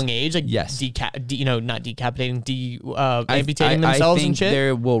young age, like not decapitating, amputating themselves and shit? I think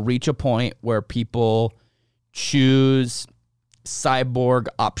there will reach a point where people choose cyborg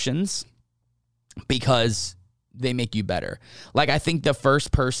options because they make you better. Like, I think the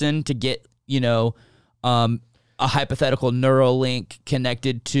first person to get, a hypothetical neural link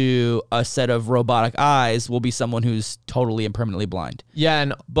connected to a set of robotic eyes will be someone who's totally and permanently blind.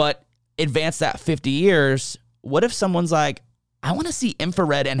 Yeah, but advance that 50 years, what if someone's like, I want to see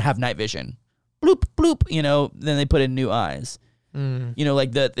infrared and have night vision? Bloop, bloop, then they put in new eyes.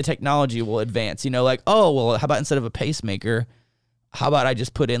 Like the technology will advance, like, oh, well, how about instead of a pacemaker, how about I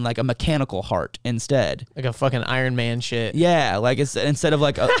just put in like a mechanical heart instead? Like a fucking Iron Man shit. Yeah, like it's instead of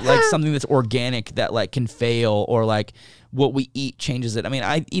like like something that's organic that like can fail, or like what we eat changes it. I mean,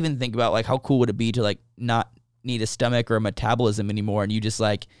 I even think about like how cool would it be to like not need a stomach or a metabolism anymore, and you just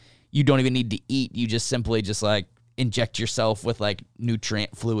like, you don't even need to eat. You just simply just like inject yourself with like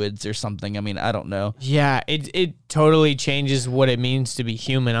nutrient fluids or something. I mean, I don't know. Yeah, it totally changes what it means to be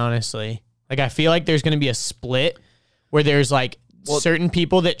human, honestly. Like, I feel like there's going to be a split where there's like certain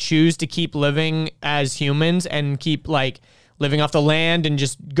people that choose to keep living as humans and keep like living off the land and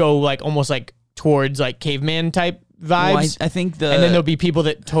just go like almost like towards like caveman type vibes. Well, I think and then there'll be people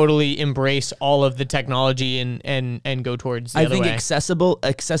that totally embrace all of the technology and go towards the other way.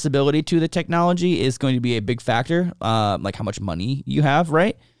 Accessibility to the technology is going to be a big factor, like how much money you have,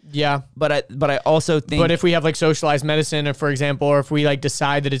 right? Yeah. But I also think... But if we have like socialized medicine, or for example, or if we like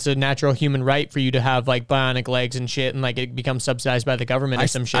decide that it's a natural human right for you to have like bionic legs and shit, and like it becomes subsidized by the government or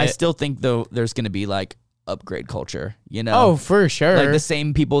some shit. I still think though there's going to be like upgrade culture, Oh, for sure. Like the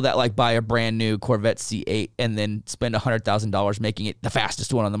same people that like buy a brand new Corvette C8 and then spend $100,000 making it the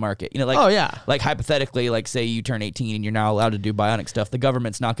fastest one on the market. Like, oh yeah. Like hypothetically, like say you turn 18 and you're now allowed to do bionic stuff. The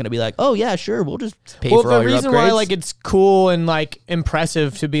government's not going to be like, oh yeah, sure, we'll just pay for all your upgrades. The reason why like it's cool and like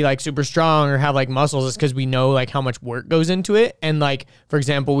impressive to be like super strong or have like muscles is because we know like how much work goes into it. And like, for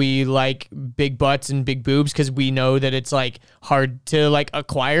example, we like big butts and big boobs because we know that it's like hard to like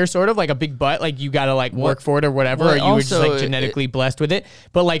acquire, sort of like a big butt. Like you got to like work for it or whatever, or you were just like genetically blessed with it.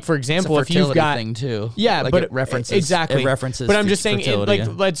 But like, for example, if you've got thing too, yeah, like but it references exactly. It references. But I'm just saying, fertility,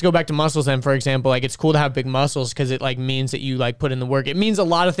 let's go back to muscles then. For example, like it's cool to have big muscles because it like means that you like put in the work. It means a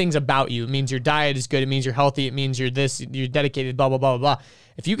lot of things about you. It means your diet is good. It means you're healthy. It means you're you're dedicated. Blah blah blah blah blah.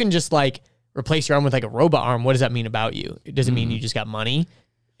 If you can just like replace your arm with like a robot arm, what does that mean about you? It doesn't mean you just got money.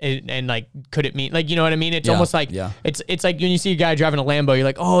 And like, could it mean like, you know what I mean? It's almost like it's like when you see a guy driving a Lambo, you're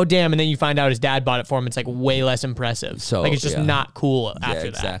like, oh damn, and then you find out his dad bought it for him. It's like way less impressive. So like it's just not cool after that.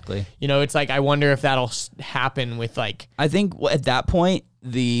 Exactly. It's like, I wonder if that'll happen with like. I think at that point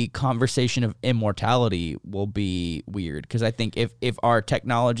the conversation of immortality will be weird, because I think if our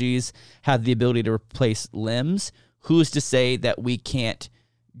technologies have the ability to replace limbs, who's to say that we can't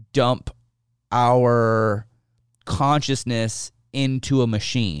dump our consciousness into a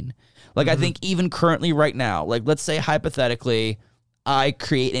machine? Like, I think even currently right now, like let's say hypothetically I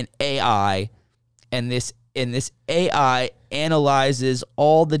create an AI and this AI analyzes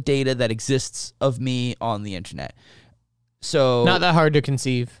all the data that exists of me on the internet. So not that hard to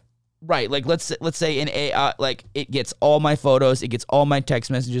conceive. Right, like let's say an AI, like it gets all my photos, it gets all my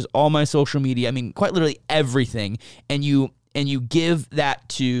text messages, all my social media, I mean quite literally everything, and you give that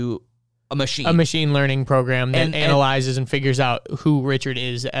to a machine learning program that analyzes and figures out who Richard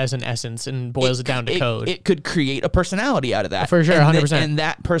is as an essence and boils it down to code. It could create a personality out of that. For sure, 100%. And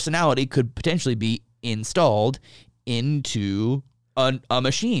that personality could potentially be installed into a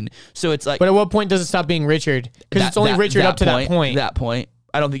machine. So it's like... But at what point does it stop being Richard? Because it's only Richard up to that point. That point.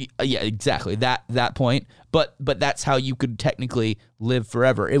 I don't think... yeah, exactly. That point. But that's how you could technically live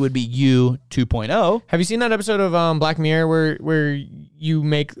forever. It would be you 2.0. Have you seen that episode of Black Mirror where you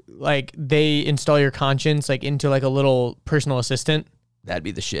make like they install your conscience like into like a little personal assistant? That'd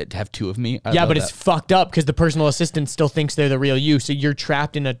be the shit to have two of me. Yeah, but it's fucked up because the personal assistant still thinks they're the real you. So you're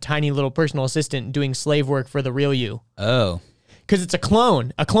trapped in a tiny little personal assistant doing slave work for the real you. Oh. Because it's a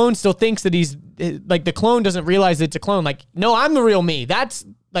clone. A clone still thinks that he's like the clone doesn't realize it's a clone. Like, no, I'm the real me. That's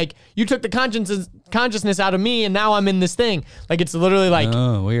like, you took the consciousness out of me and now I'm in this thing. Like, it's literally like,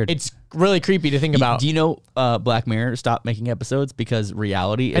 oh, weird. It's really creepy to think about. Do you know Black Mirror stopped making episodes because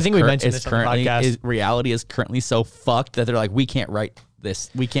reality is, I think we mentioned this on the podcast. Reality is currently so fucked that they're like, we can't write this.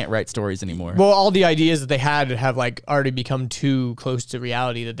 We can't write stories anymore. Well, all the ideas that they had have like already become too close to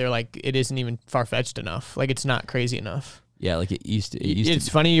reality that they're like, it isn't even far-fetched enough. Like, it's not crazy enough. Yeah, like it used to. It's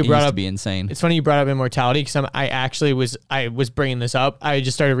funny you brought up, be insane. It's funny you brought up immortality because I was bringing this up. I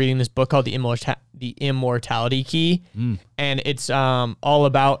just started reading this book called The Immortality Key, and it's all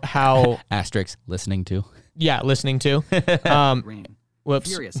about how asterisks listening to. Yeah, listening to.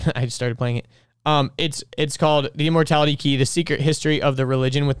 Whoops, I just started playing it. It's called The Immortality Key: The Secret History of the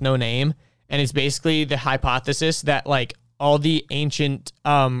Religion with No Name, and it's basically the hypothesis that like all the ancient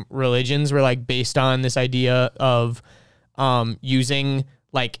religions were like based on this idea of using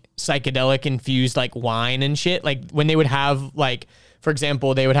like psychedelic infused like wine and shit. Like when they would have like, for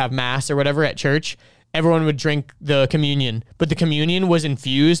example, they would have mass or whatever at church, everyone would drink the communion, but the communion was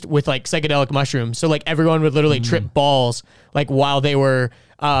infused with like psychedelic mushrooms. So like everyone would literally trip balls like while they were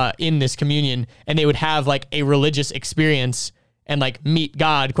in this communion, and they would have like a religious experience and like meet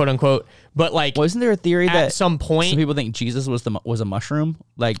God, quote unquote. But like, wasn't there a theory that at some point some people think Jesus was a mushroom?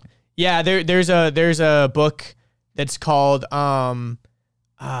 Like, yeah, there's a book that's called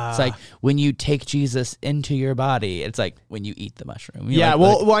it's like when you take Jesus into your body, it's like when you eat the mushroom. Yeah,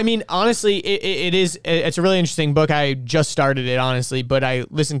 well, I mean, honestly, it's a really interesting book. I just started it, honestly, but I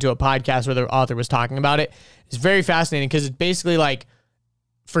listened to a podcast where the author was talking about it. It's very fascinating because it's basically like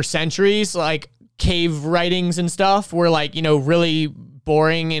for centuries, like cave writings and stuff were like, you know, really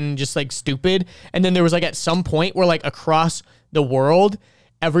boring and just like stupid. And then there was like at some point where like across the world,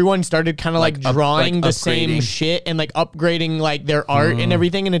 everyone started kind of like drawing the same shit and like upgrading like their art and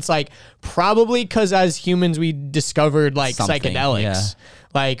everything. And it's like probably because as humans we discovered like psychedelics,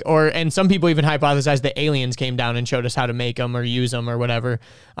 like, and some people even hypothesize that aliens came down and showed us how to make them or use them or whatever.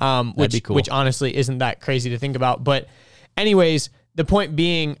 Which honestly isn't that crazy to think about. But anyways, the point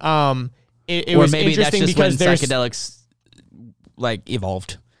being, it was maybe interesting that's just because when psychedelics like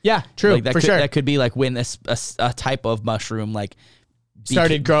evolved. Yeah, true. Like, for sure. That could be like when a type of mushroom like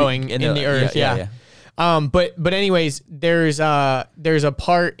started growing in the earth. Yeah. But anyways, there's a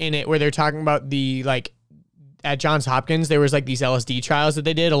part in it where they're talking about the like at Johns Hopkins, there was like these LSD trials that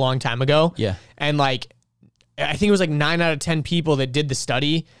they did a long time ago. Yeah. And like, I think it was like 9 out of 10 people that did the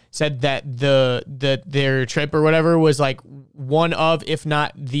study said that their trip or whatever was like one of, if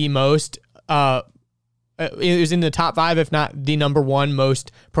not the most, it was in the top 5, if not the number 1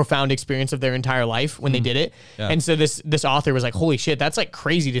 most profound experience of their entire life when they did it. Yeah. And so this author was like, holy shit, that's like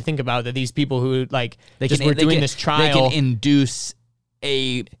crazy to think about, that these people who like were doing this trial. They can induce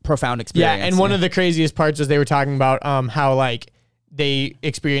a profound experience. Yeah, and one of the craziest parts was they were talking about how like they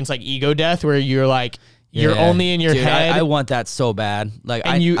experience like ego death, where you're like, you're only in your head. I want that so bad. Like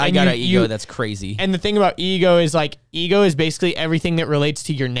I got an ego that's crazy. And the thing about ego is like, ego is basically everything that relates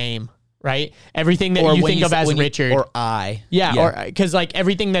to your name. Right? Everything that you think of as Richard. Or I. Yeah, or because like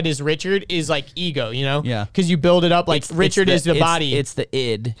everything that is Richard is like ego, you know? Yeah. Because you build it up like Richard is the body. It's the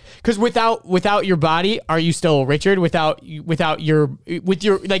id. Because without your body, are you still Richard? With your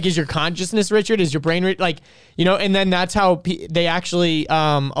like, is your consciousness Richard? Is your brain like, you know? And then that's how they actually, a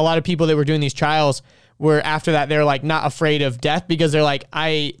lot of people that were doing these trials were after that, they're like not afraid of death because they're like,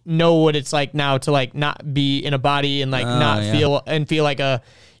 I know what it's like now to like not be in a body and like feel like a,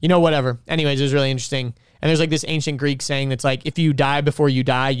 you know, whatever. Anyways, it was really interesting. And there's like this ancient Greek saying that's like, if you die before you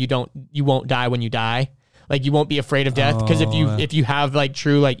die, you won't die when you die. Like you won't be afraid of death, because if you have like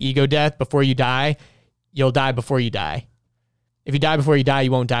true like ego death before you die, you'll die before you die. If you die before you die,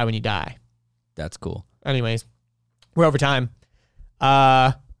 you won't die when you die. That's cool. Anyways, we're over time.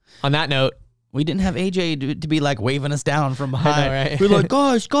 On that note, we didn't have AJ to be like waving us down from behind. I know, right? We're like,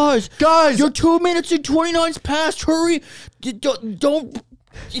 guys, you're 2 minutes and 29 past. Hurry. Don't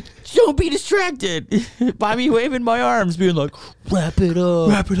be distracted by me waving my arms, being like, wrap it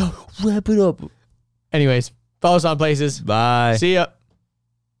up. Anyways, follow us on places. Bye. See ya.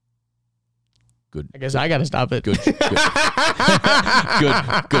 Good. I guess I got to stop it.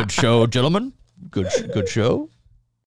 Good show, gentlemen. Good show.